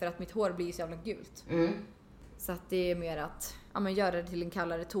nyansering, för att mitt hår blir så jävla gult. Så att det är mer att göra det till en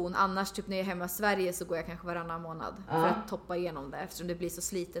kallare ton. Annars typ när jag är hemma i Sverige så går jag kanske varannan månad för att toppa igenom det, eftersom det blir så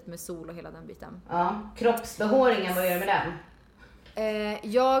slitet med sol och hela den biten. Kroppsbehåringen, vad gör du med den?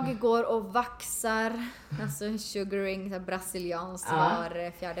 Jag går och vaxar, alltså sugaring, brasilianskt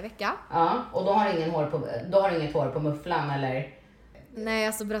var 4:e vecka. Och då har du inget hår på mufflan eller? Nej,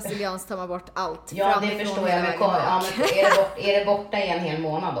 alltså brasilianskt tar man bort allt. Ja, det förstår jag. Men är det borta i en hel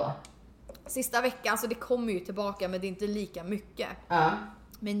månad då? Sista veckan, alltså det kommer ju tillbaka, men det är inte lika mycket.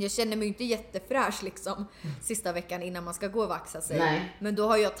 Men jag känner mig inte jättefräsch liksom sista veckan innan man ska gå och vaxa sig. Nej. Men då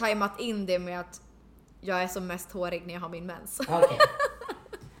har jag tajmat in det med att jag är som mest hårig när jag har min mens. Okej.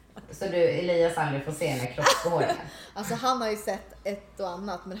 Så du, Elias aldrig får se den här kroppsbehåringen? Alltså han har ju sett ett och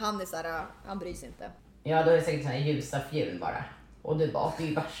annat, men han är så här, han bryr sig inte. Ja, då är det säkert såna här ljusa fjun bara. Och du bara, det är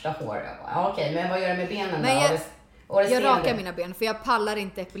ju värsta håret. Okej, men vad gör du med benen då? Jag rakar mina ben, för jag pallar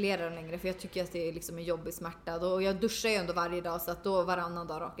inte epilera dem längre, för jag tycker att det är liksom en jobbig smärta. Och jag duschar ju ändå varje dag, så att då varannan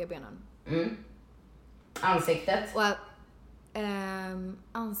dag rakar jag benen. Ansiktet? Och,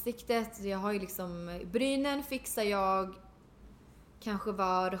 ansiktet, jag har ju liksom, brynen fixar jag kanske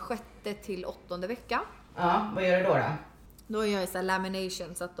var 6:e till 8:e vecka. Ja, vad gör du då? Då gör jag så här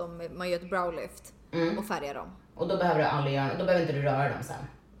lamination, så att man gör ett browlift och färgar dem. Och då behöver inte du röra dem sen?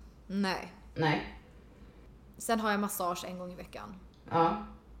 Nej. Sen har jag massage en gång i veckan. Ja.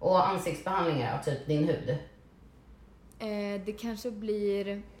 Och ansiktsbehandlingar av typ din hud? Det kanske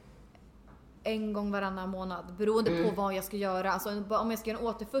blir en gång varannan månad, beroende på vad jag ska göra. Alltså om jag ska göra en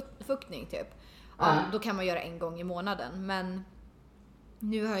återfuktning typ, då kan man göra en gång i månaden. Men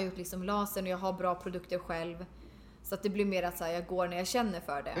nu har jag gjort liksom lasern och jag har bra produkter själv. Så att det blir mer att så här, jag går när jag känner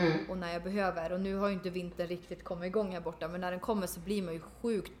för det och när jag behöver. Och nu har ju inte vintern riktigt kommit igång här borta, men när den kommer så blir man ju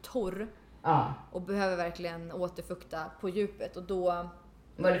sjukt torr. Och behöver verkligen återfukta på djupet. Och då...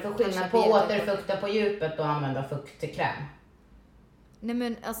 Vad är det för skillnad på återfukta på djupet och använda fuktkräm? Nej,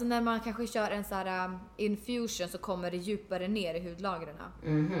 men alltså när man kanske kör en så här infusion, så kommer det djupare ner i hudlagren.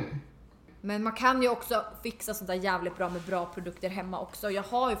 Men man kan ju också fixa sånt där jävligt bra med bra produkter hemma också. Jag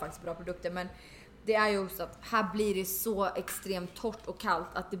har ju faktiskt bra produkter, men det är ju också att här blir det så extremt torrt och kallt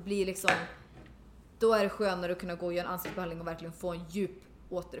att det blir liksom, då är det skönare att kunna gå och göra en ansiktsbehandling och verkligen få en djup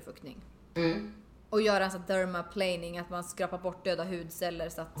återfuktning. Och göra en sån dermaplaning, att man skrapar bort döda hudceller,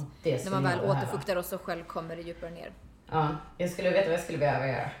 så att när man väl återfuktar och så själv kommer det djupare ner. Ja, jag skulle veta vad jag skulle behöva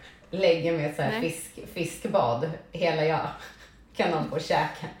göra. Lägga med så här fiskbad, hela jag kan ha på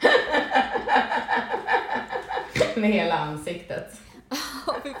käken. Med hela ansiktet.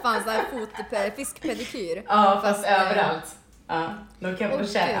 Fy fan, så här fiskpedikyr. Ja, fast överallt. Ja, då kan jag få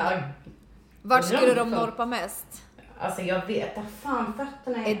käka. Vart skulle de norpa mest? Alltså jag vet, fan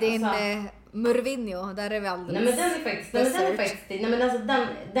fötterna är din Murvinho, där är vi alldeles. Nej, men den är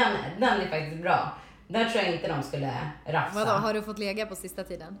faktiskt bra. Där tror jag inte de skulle rafsa. Vadå, har du fått lägga på sista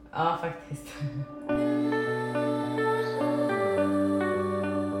tiden? Ja, faktiskt.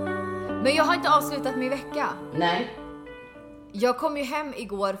 Men jag har inte avslutat min vecka. Nej. Jag kom ju hem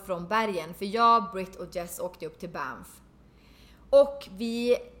igår från bergen, för jag, Britt och Jess åkte upp till Banff. Och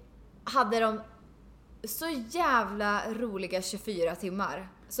vi hade de så jävla roliga 24 timmar.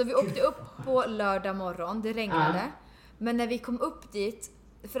 Så vi åkte upp på lördag morgon, det regnade. Men när vi kom upp dit,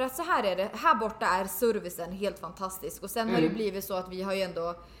 för att så här är det, här borta är servicen helt fantastisk. Och sen har det blivit så att vi har ju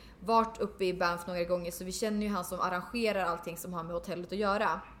ändå varit uppe i Banff några gånger, så vi känner ju han som arrangerar allting som har med hotellet att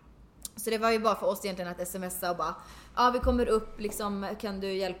göra. Så det var ju bara för oss egentligen att smsa och bara, vi kommer upp, liksom, kan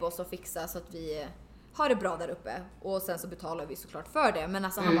du hjälpa oss att fixa så att vi har det bra där uppe. Och sen så betalar vi såklart för det, men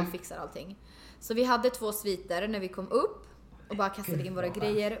alltså han bara fixar allting. Så vi hade 2 sviter när vi kom upp och bara kastade in våra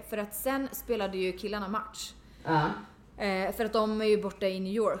grejer, för att sen spelade ju killarna match. För att de är ju borta i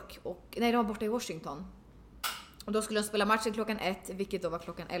New York, de var borta i Washington. Och då skulle de spela matchen klockan 1, vilket då var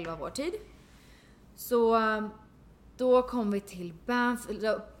klockan 11 vår tid. Så Då kom vi till Banff,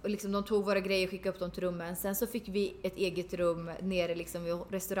 liksom de tog våra grejer och skickade upp dem till rummen. Sen så fick vi ett eget rum nere liksom vid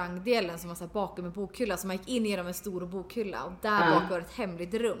restaurangdelen som var så här bakom en bokhylla. Så man gick in genom en stor bokhylla och där bak var ett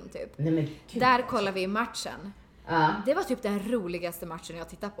hemligt rum typ. Nej, men Gud, där kollade vi matchen. Det var typ den roligaste matchen jag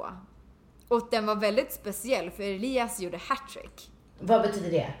tittat på. Och den var väldigt speciell för Elias gjorde hattrick. Vad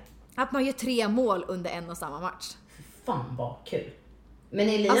betyder det? Att man gör 3 mål under en och samma match. Fan vad kul. Men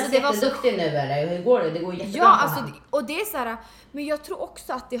Elias alltså, är jätteduktig nu eller? Hur går det? Det går jättebra ja, för alltså, han. Och det är så här, men jag tror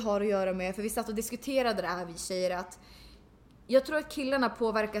också att det har att göra med, för vi satt och diskuterade det här, vi tjejer, att jag tror att killarna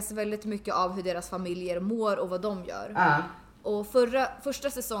påverkas väldigt mycket av hur deras familjer mår och vad de gör. Och första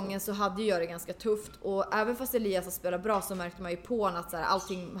säsongen så hade jag det ganska tufft, och även fast Elias har spelat bra så märkte man ju på att så här,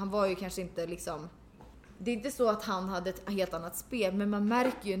 allting, han var ju kanske inte liksom, det är inte så att han hade ett helt annat spel, men man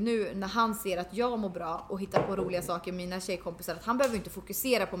märker ju nu när han ser att jag mår bra och hittar på roliga saker, mina tjejkompisar, att han behöver inte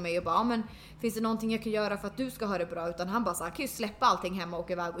fokusera på mig och bara, men finns det någonting jag kan göra för att du ska ha det bra, utan han bara så här, kan ju släppa allting hemma och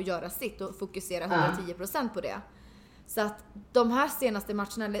åka iväg och göra sitt och fokusera 110% på det. Så att de här senaste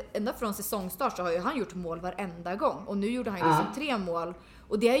matcherna, ända från säsongstart, så har ju han gjort mål varenda gång, och nu gjorde han liksom 3 mål,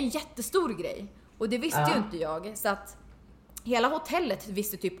 och det är ju en jättestor grej, och det visste ju inte jag, så att hela hotellet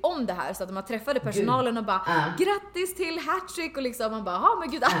visste typ om det här, så att man träffade personalen och bara grattis till hattrick, och liksom man bara, ja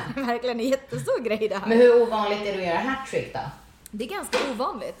men gud, det är verkligen en jättestor grej det här. Men hur ovanligt är det att göra hattrick då? Det är ganska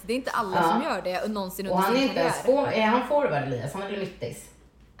ovanligt. Det är inte alla som gör det någonsin under sin karriär. Och han är inte är han forward, Elias? Han är mittis.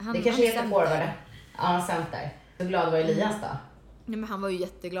 Det kanske heter forward. Ja, center. Hur glad var Elias då? Nej, men han var ju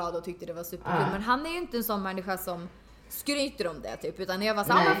jätteglad och tyckte det var superkul. Men han är ju inte en sån människa som skryter om det typ, utan jag var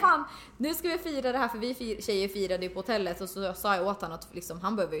så men fan, nu ska vi fira det här, för vi tjejer firade ju på hotellet, och så sa jag åt han att liksom,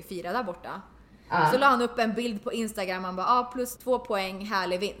 han behöver ju fira där borta. Så la han upp en bild på Instagram, han bara plus 2 poäng,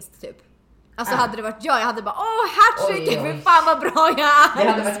 härlig vinst typ. Alltså hade det varit jag hade bara hattrick, för fan vad bra jag är.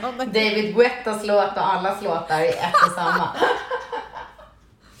 Det hade varit David Guettas låt och allas låtar i ett och samma.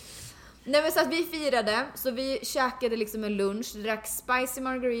 Nej, men så att vi firade, så vi käkade liksom en lunch, drack spicy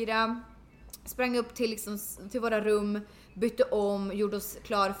margarita, sprang upp till, liksom, till våra rum, bytte om, gjorde oss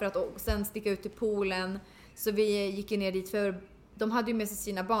klar för att sen sticka ut till poolen. Så vi gick ner dit, för de hade ju med sig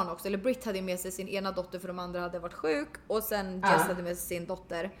sina barn också. Eller Britt hade med sig sin ena dotter, för de andra hade varit sjuk. Och sen Jess hade med sig sin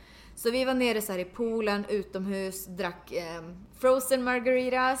dotter. Så vi var nere så här i poolen, utomhus, drack frozen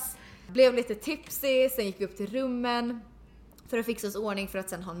margaritas, blev lite tipsy, sen gick vi upp till rummen för att fixa oss ordning för att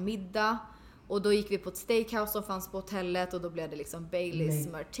sen ha en middag. Och då gick vi på ett steakhouse som fanns på hotellet, och då blev det liksom Baileys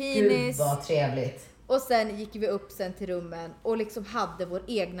martinis. Gud vad trevligt. Och sen gick vi upp sen till rummen och liksom hade vår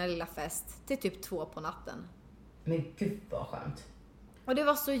egna lilla fest till typ 2 på natten. Men gud vad skönt. Och det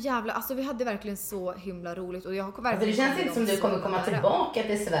var så jävla, alltså vi hade verkligen så himla roligt, och jag har verkligen det känns inte som du kommer komma tillbaka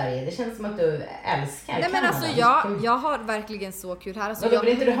till Sverige. Det känns som att du älskar Nej, men alltså jag har verkligen så kul här. Alltså, då vill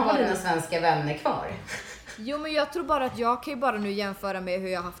inte du ha dina svenska vänner kvar? Jo, men jag tror bara att jag kan ju bara nu jämföra med hur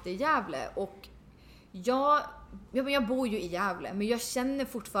jag har haft det i Gävle, och jag bor ju i Gävle, men jag känner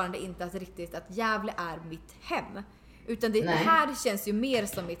fortfarande inte att Gävle är mitt hem, utan det här känns ju mer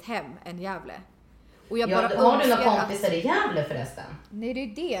som mitt hem än Gävle. Och jag bara har du några kompisar i Gävle förresten? Nej, det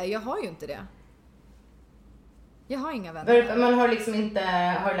är det. Jag har ju inte det. Jag har inga vänner. Man har liksom inte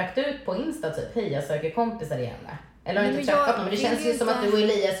lagt ut på Insta typ, hej jag söker kompisar i Gävle. Eller har inte träffat dem. Men det känns ju som att du och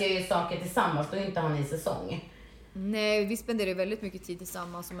Elias gör ju saker tillsammans. Då är inte han i säsong. Nej, vi spenderar väldigt mycket tid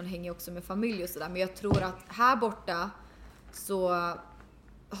tillsammans, och man hänger också med familj och sådär. Men jag tror att här borta så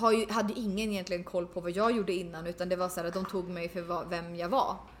hade ingen egentligen koll på vad jag gjorde innan, utan det var så här att de tog mig för vem jag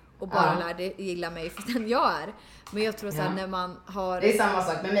var och bara lärde gilla mig för den jag är. Men jag tror så här, när man har... Det är samma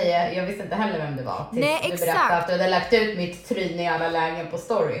sak med mig. Jag visste inte heller vem du var. Nej, du berättade att du hade lagt ut mitt tryne i alla lägen på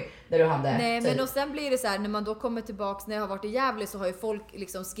story. Där du hade Nej, men och sen blir det så här, när man då kommer tillbaks, när jag har varit i Gävle, så har ju folk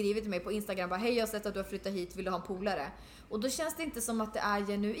liksom skrivit till mig på Instagram bara, hej jag har sett att du har flyttat hit, vill du ha en polare? Och då känns det inte som att det är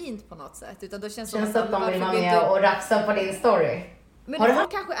genuint på något sätt, utan då känns det att de vill vara med och rapsa på din story. Men det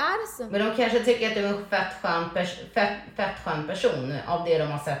kanske är så. Men de kanske tycker att du är en fett skön person av det de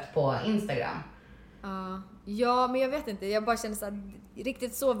har sett på Instagram. Ja, men jag vet inte. Jag bara känner så här,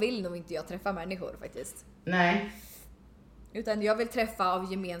 riktigt så vill nog inte jag träffa människor faktiskt. Nej. Utan jag vill träffa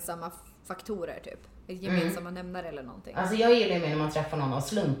av gemensamma faktorer typ. Gemensamma nämnare eller någonting. Alltså jag gillar ju när man träffar någon av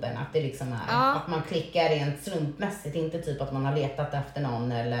slumpen. Att det liksom är att man klickar rent slumpmässigt. Inte typ att man har letat efter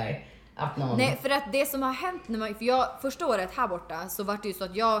någon eller att någon... Nej, för att det som har hänt när man... För jag första året här borta så var det ju så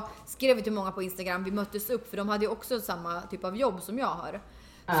att jag skrev till många på Instagram. Vi möttes upp för de hade ju också samma typ av jobb som jag har.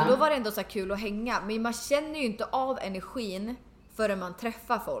 Så då var det ändå så här kul att hänga. Men man känner ju inte av energin förrän man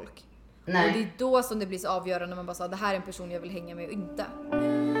träffar folk. Nej. Och det är då som det blir så avgörande när man bara sa det här är en person jag vill hänga med och inte.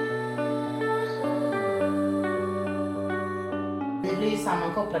 Vi blir ju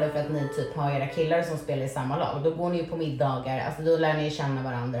sammankopplade för att ni typ har era killar som spelar i samma lag. Då går ni ju på middagar, alltså då lär ni känna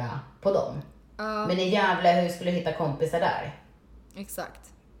varandra på dem. Men i Gävle, hur skulle du hitta kompisar där? Exakt.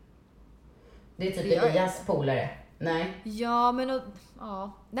 Det är typ Elias polare. Nej. Ja, men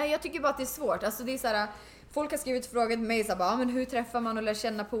nej, jag tycker bara att det är svårt. Alltså det är så här, folk har skrivit frågor till mig så här, men hur träffar man och lär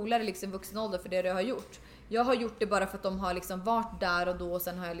känna polare liksom i vuxen ålder för det du har gjort? Jag har gjort det bara för att de har liksom varit där och då och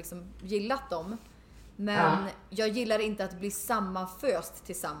sen har jag liksom gillat dem. Men jag gillar inte att bli sammanföst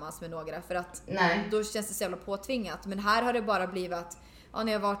tillsammans med några för att då känns det så jävla påtvingat. Men här har det bara blivit att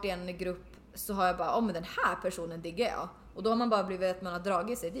när jag har varit i en grupp så har jag bara, men den här personen diggar jag. Och då har man bara blivit att man har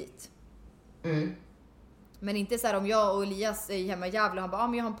dragit sig dit. Men inte så här om jag och Elias är hemma i Gävle och han bara,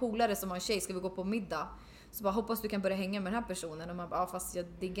 men jag har en polare som har en tjej, ska vi gå på middag? Så bara, hoppas du kan börja hänga med den här personen. Och man bara, fast jag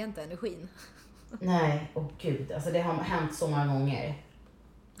diggar inte energin. Nej, gud, alltså det har hänt så många gånger.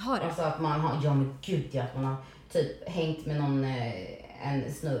 Har det? Alltså att man har, att man har typ hängt med någon,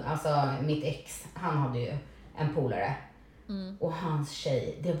 en snubbe, alltså mitt ex, han hade ju en polare. Och hans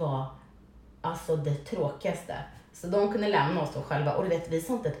tjej, det var alltså det tråkigaste. Så de kunde lämna oss då själva. Och du vet, vi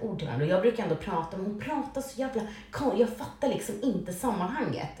sa inte ett ord till varandra. Och jag brukar ändå prata, men hon pratar så jävla... Jag fattar liksom inte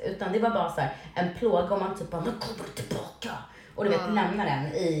sammanhanget. Utan det var bara så här en plåga om man typ bara, nu kommer du tillbaka. Och du vet, lämnar den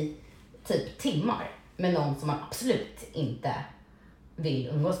i typ timmar med någon som man absolut inte vill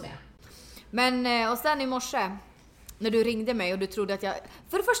umgås med. Men, och sen i morse, när du ringde mig och du trodde att jag...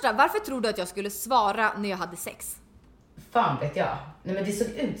 För det första, varför trodde du att jag skulle svara när jag hade sex? Fan vet jag. Nej, men det såg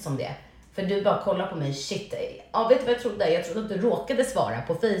ut som det. För du bara kollar på mig, shit. Ja, vet du vad jag trodde? Jag trodde att du råkade svara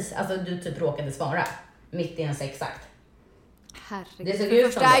på Face. Alltså du typ råkade svara mitt i en sexakt. Herregud. Det såg för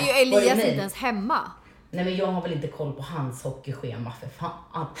ut som är ju det. Elias inte ens hemma. Nej, men jag har väl inte koll på hans hockeyschema för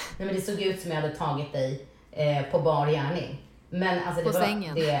fan. Nej, men det såg ut som jag hade tagit dig på bar gärning. Men alltså det på var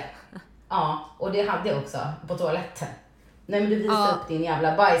sängen. Det. Ja, och det hade jag också på toaletten. Nej, men du visade upp din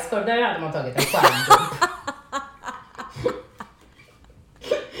jävla bajskorv. Där hade man tagit en skärmdump.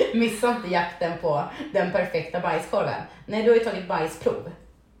 Missa inte jakten på den perfekta bajskorven. Nej, du har ju tagit bajsprov.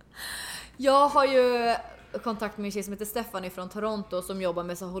 Jag har ju kontakt med en tjej som heter Stefanie från Toronto som jobbar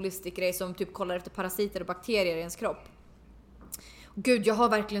med så holistic grej som typ kollar efter parasiter och bakterier i ens kropp. Gud, jag har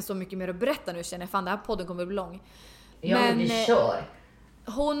verkligen så mycket mer att berätta nu, känner jag. Fan, den här podden kommer bli lång. Ja, men vi kör.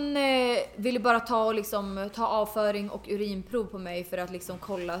 Hon ville bara ta avföring och urinprov på mig för att liksom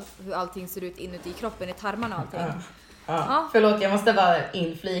kolla hur allting ser ut inuti kroppen, i tarmarna och allting. Ja. Förlåt, jag måste bara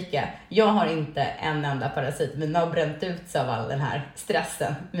inflika. Jag har inte en enda parasit. Mina har bränt ut sig av all den här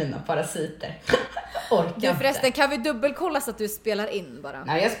stressen. Mina parasiter. Orkar du förresten, inte. Kan vi dubbelkolla så att du spelar in bara?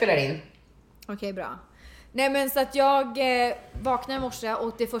 Ja, jag spelar in. Okej, bra. Nej, men så att jag vaknade i morse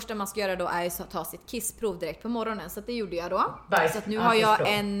och det första man ska göra då är att ta sitt kissprov direkt på morgonen. Så att det gjorde jag då. Så att nu har jag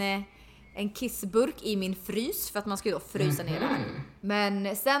en kissburk i min frys för att man ska ju då frysa ner det här.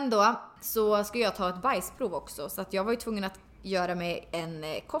 Men sen då så ska jag ta ett bajsprov också. Så att jag var ju tvungen att göra mig en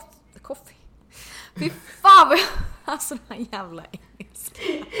kaffe. Fy fan vad jag... Alltså den här jävla engelska.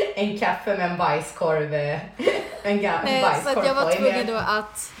 En kaffe med en bajskorv. Så att jag var tvungen då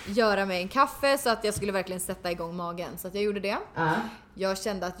att göra mig en kaffe så att jag skulle verkligen sätta igång magen. Så att jag gjorde det. Jag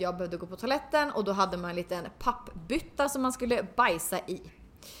kände att jag behövde gå på toaletten och då hade man en liten pappbytta som man skulle bajsa i.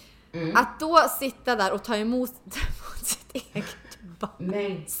 Att då sitta där och ta emot sitt eget bajs.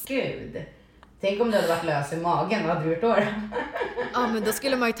 Men gud. Tänk om du hade varit lös i magen. Vad hade du gjort då? Ja, men då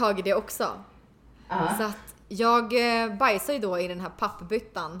skulle man ju tagit det också. Så att jag bajsade då i den här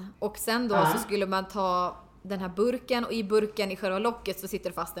pappbyttan. Och sen då så skulle man ta den här burken. Och i burken i själva locket så sitter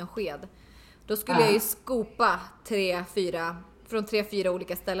det fast en sked. Då skulle jag ju skopa 3-4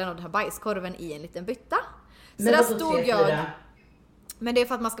 olika ställen av den här bajskorven i en liten bytta. Så där stod jag. Men det är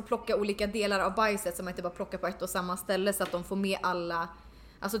för att man ska plocka olika delar av bajset så man inte bara plockar på ett och samma ställe så att de får med alla.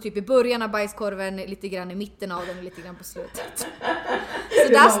 Alltså typ i början av bajskorven, lite grann i mitten av den och lite grann på slutet.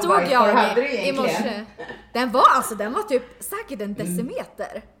 Så där stod jag i morse. Den var typ säkert en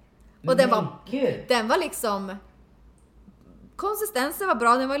decimeter. Och den var liksom... Konsistensen var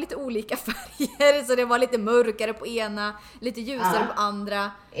bra, den var lite olika färger. Så det var lite mörkare på ena, lite ljusare på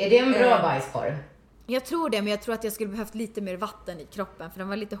andra. Är det en bra bajskorv? Jag tror det, men jag tror att jag skulle behövt lite mer vatten i kroppen för den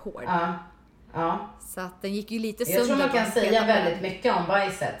var lite hård. Ja. Så att den gick ju lite sönder. Jag tror man kan säga väldigt mycket om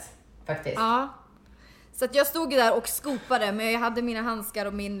bajset faktiskt. Ja. Så att jag stod där och skopade, men jag hade mina handskar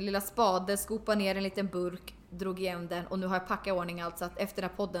och min lilla spade, skopade ner en liten burk, drog igen den och nu har jag packat i ordning allt så att efter den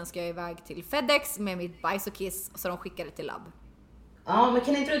här podden ska jag iväg till FedEx med mitt bajs och kiss så de skickar det till labb. Ja, men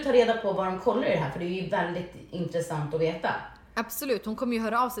kan inte du ta reda på vad de kollar i det här? För det är ju väldigt intressant att veta. Absolut, hon kommer ju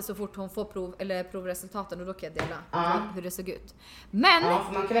höra av sig så fort hon får provresultaten och då kan jag dela hur det såg ut. Men... Ja,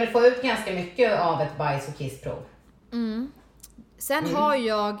 för man kan väl få ut ganska mycket av ett bajs- och kissprov. Sen har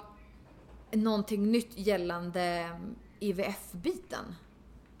jag någonting nytt gällande IVF-biten.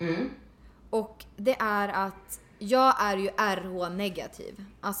 Och det är att jag är ju RH-negativ.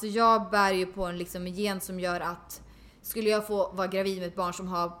 Alltså jag bär ju på en liksom gen som gör att skulle jag få vara gravid med ett barn som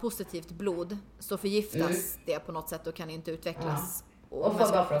har positivt blod så förgiftas det på något sätt och kan inte utvecklas. Och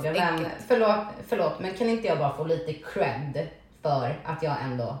får bara fråga, förlåt, men kan inte jag bara få lite cred för att jag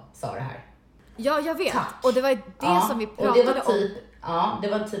ändå sa det här? Ja, jag vet. Tack. Och det var det som vi pratade och det var typ, om. Ja, det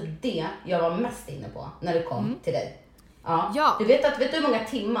var typ det jag var mest inne på när det kom till dig. Ja. Du vet du hur många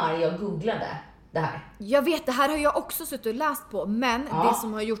timmar jag googlade det här? Jag vet, det här har jag också suttit och läst på. Men det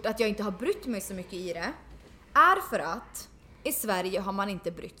som har gjort att jag inte har brytt mig så mycket i det är för att i Sverige har man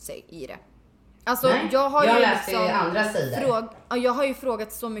inte brytt sig i det. Alltså, Nej, jag läste ju andra sidor. Jag har ju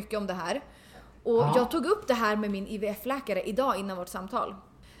frågat så mycket om det här. Och jag tog upp det här med min IVF-läkare idag innan vårt samtal.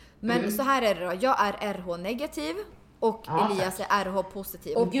 Men så här är det då. Jag är RH-negativ och Elias är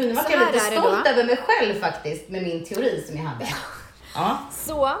RH-positiv. Och gud, nu var jag lite stolt över mig själv faktiskt med min teori som jag hade.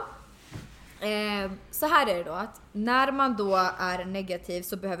 Så här är det då, att när man då är negativ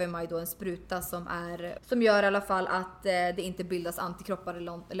så behöver man ju då en spruta som gör i alla fall att det inte bildas antikroppar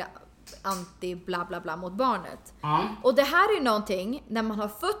eller anti bla bla bla mot barnet. Och det här är någonting, när man har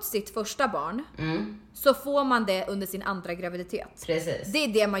fött sitt första barn så får man det under sin andra graviditet. Precis. Det är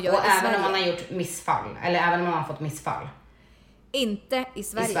det man gör och i Sverige. Och även om man har gjort missfall, eller även om man har fått missfall. Inte i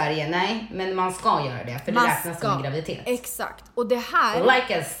Sverige. I Sverige, nej. Men man ska göra det, för det räknas som en graviditet. Exakt. Och det här...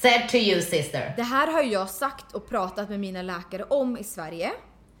 Like I said to you, sister. Det här har jag sagt och pratat med mina läkare om i Sverige.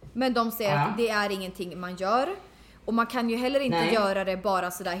 Men de säger att det är ingenting man gör. Och man kan ju heller inte göra det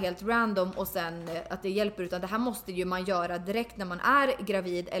bara sådär helt random och sen att det hjälper. Utan det här måste ju man göra direkt när man är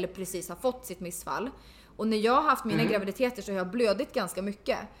gravid eller precis har fått sitt missfall. Och när jag har haft mina graviditeter så har jag blödit ganska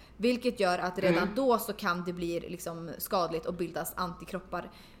mycket. Vilket gör att redan då så kan det bli liksom skadligt och bildas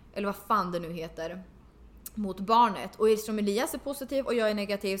antikroppar. Eller vad fan det nu heter. Mot barnet. Och eftersom Elias är positiv och jag är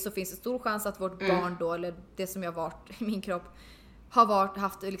negativ så finns det stor chans att vårt barn då, eller det som jag varit i min kropp, har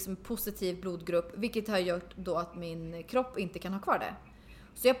haft liksom positiv blodgrupp. Vilket har gjort då att min kropp inte kan ha kvar det.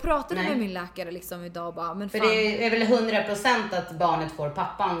 Så jag pratade med min läkare liksom idag och bara, men för fan. det är väl 100% att barnet får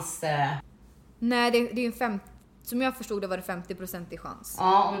pappans... Nej, det är ju som jag förstod det var det 50% i chans.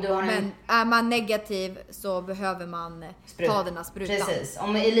 Ja, om du har Men är man negativ så behöver man ta den här sprutan. Precis.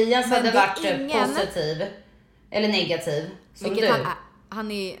 Om Elias hade varit positiv eller negativ som vilket du.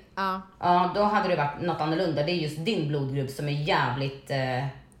 Han är, ja, då hade det varit något annorlunda. Det är just din blodgrupp som är jävligt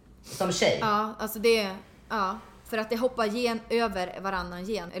som tjej. Ja, alltså det för att det hoppar över varannan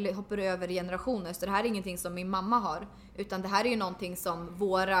gen, eller hoppar över generationer. Så det här är ingenting som min mamma har, utan det här är ju någonting som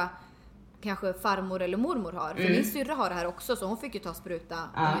våra kanske farmor eller mormor har. För min syrra har det här också, så hon fick ju ta spruta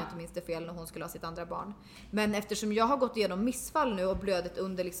om jag inte minns det fel när hon skulle ha sitt andra barn. Men eftersom jag har gått igenom missfall nu och blödet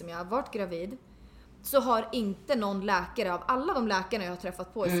under liksom jag har varit gravid, så har inte någon läkare av alla de läkarna jag har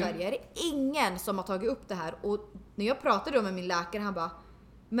träffat på i Sverige, är det ingen som har tagit upp det här. Och när jag pratade då med min läkare, han bara,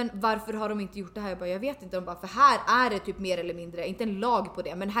 men varför har de inte gjort det här? Jag bara, jag vet inte. De bara, för här är det typ mer eller mindre, inte en lag på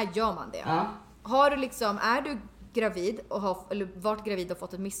det, men här gör man det. Har du liksom, är du gravid och eller varit gravid och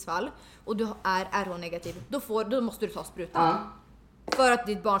fått ett missfall och du är RH-negativ, då måste du ta sprutan. För att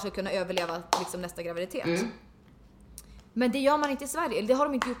ditt barn ska kunna överleva liksom nästa graviditet. Men det gör man inte i Sverige, eller det har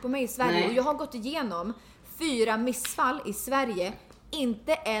de inte gjort på mig i Sverige. Nej. Och jag har gått igenom 4 missfall i Sverige.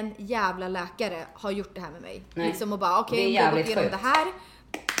 Inte en jävla läkare har gjort det här med mig. Nej. Liksom och bara, okej, jag har gått igenom det här.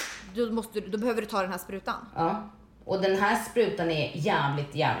 Då behöver du ta den här sprutan. Ja. Och den här sprutan är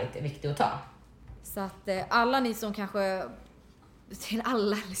jävligt viktig att ta. Så att alla ni som kanske, till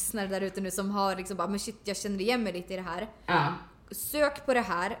alla lyssnare där ute nu som har liksom bara, men shit, jag känner igen mig lite i det här. Sök på det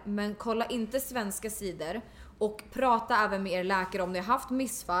här, men kolla inte svenska sidor. Och prata även med er läkare om ni har haft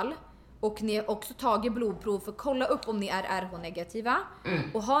missfall. Och ni har också tagit blodprov för att kolla upp om ni är RH-negativa.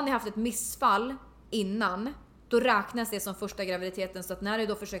 Och har ni haft ett missfall innan, då räknas det som första graviditeten. Så att när ni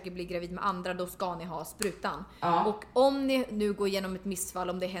då försöker bli gravid med andra, då ska ni ha sprutan. Och om ni nu går igenom ett missfall,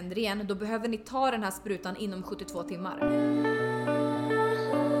 om det händer igen, då behöver ni ta den här sprutan inom 72 timmar.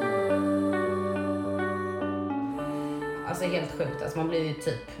 Alltså helt sjukt, alltså man blir ju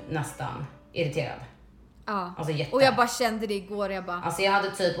typ nästan irriterad. Ja, alltså, och jag bara kände det igår, alltså jag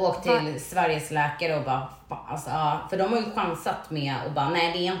hade typ åkt till Sveriges läkare och bara, alltså, för de har ju chansat med och bara,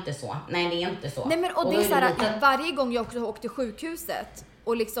 nej det är inte så. Nej men och det är så här att varje gång jag också har åkt till sjukhuset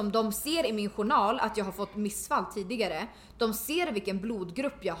och liksom de ser i min journal att jag har fått missfall tidigare, de ser vilken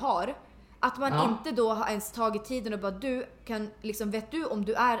blodgrupp jag har, att man inte då har ens tagit tiden och bara, du kan liksom, vet du om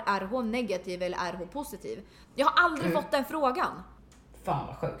du är RH-negativ eller RH-positiv? Jag har aldrig fått den frågan. Fan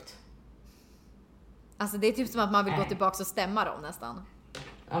vad sjukt. Alltså det är typ som att man vill gå tillbaka och stämma dem nästan.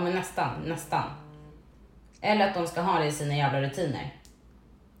 Ja, men nästan. Eller att de ska ha det i sina jävla rutiner.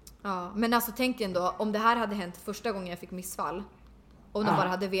 Ja, men alltså tänk ändå, om det här hade hänt första gången jag fick missfall. Om de bara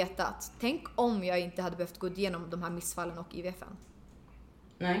hade vetat. Tänk om jag inte hade behövt gå igenom de här missfallen och IVF:en.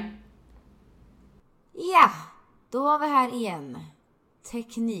 Nej. Ja, då var vi här igen.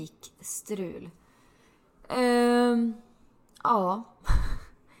 Teknikstrul. Ja.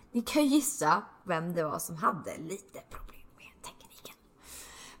 Ni kan gissa vem det var som hade lite problem med tekniken.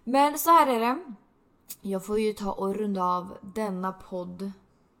 Men så här är det. Jag får ju ta och runda av denna podd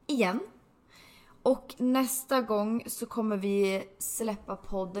igen. Och nästa gång så kommer vi släppa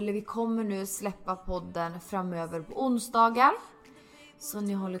podd, eller vi kommer nu släppa podden framöver på onsdagar. Så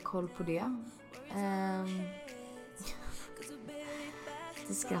ni håller koll på det.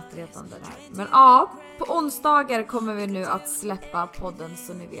 Det skrattretande där. Men ja, på onsdagar kommer vi nu att släppa podden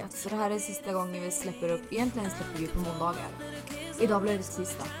så ni vet. Så det här är sista gången vi släpper upp. Egentligen släpper vi på måndagar. Idag blir det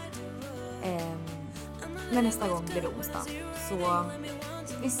tisdag. Men nästa gång blir det onsdag. Så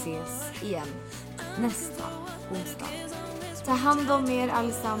vi ses igen nästa onsdag. Ta hand om er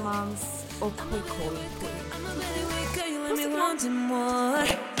allesammans och håll koll på er.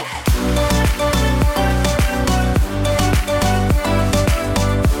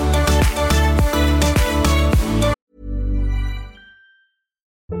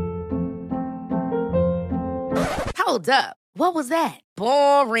 Hold up. What was that?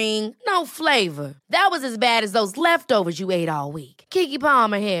 Boring. No flavor. That was as bad as those leftovers you ate all week. Keke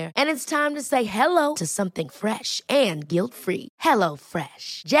Palmer here, and it's time to say hello to something fresh and guilt-free. Hello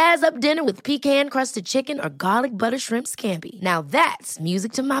Fresh. Jazz up dinner with pecan-crusted chicken or garlic butter shrimp scampi. Now that's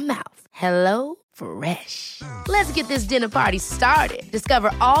music to my mouth. Hello Fresh. Let's get this dinner party started.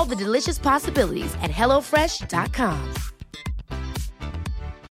 Discover all the delicious possibilities at hellofresh.com.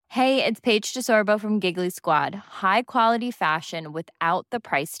 Hey, it's Paige DeSorbo from Giggly Squad. High quality fashion without the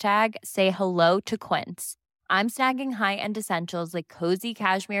price tag. Say hello to Quince. I'm snagging high-end essentials like cozy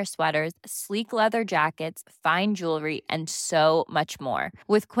cashmere sweaters, sleek leather jackets, fine jewelry, and so much more.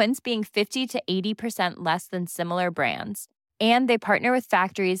 With Quince being 50 to 80% less than similar brands. And they partner with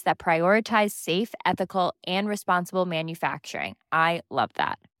factories that prioritize safe, ethical, and responsible manufacturing. I love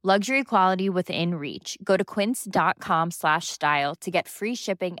that. Luxury quality within reach. Go to quince.com/style to get free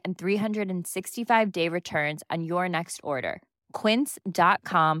shipping and 365-day returns on your next order.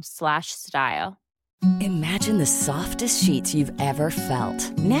 Quince.com/style. Imagine the softest sheets you've ever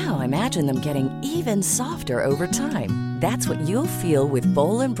felt. Now imagine them getting even softer over time. That's what you'll feel with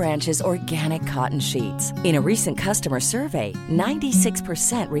Boll & Branch's organic cotton sheets. In a recent customer survey,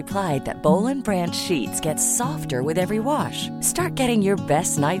 96% replied that Boll & Branch sheets get softer with every wash. Start getting your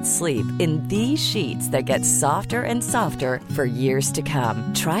best night's sleep in these sheets that get softer and softer for years to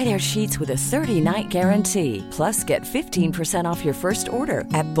come. Try their sheets with a 30-night guarantee. Plus, get 15% off your first order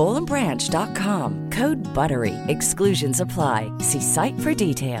at bollandbranch.com. Code BUTTERY. Exclusions apply. See site for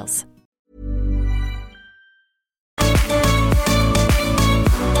details.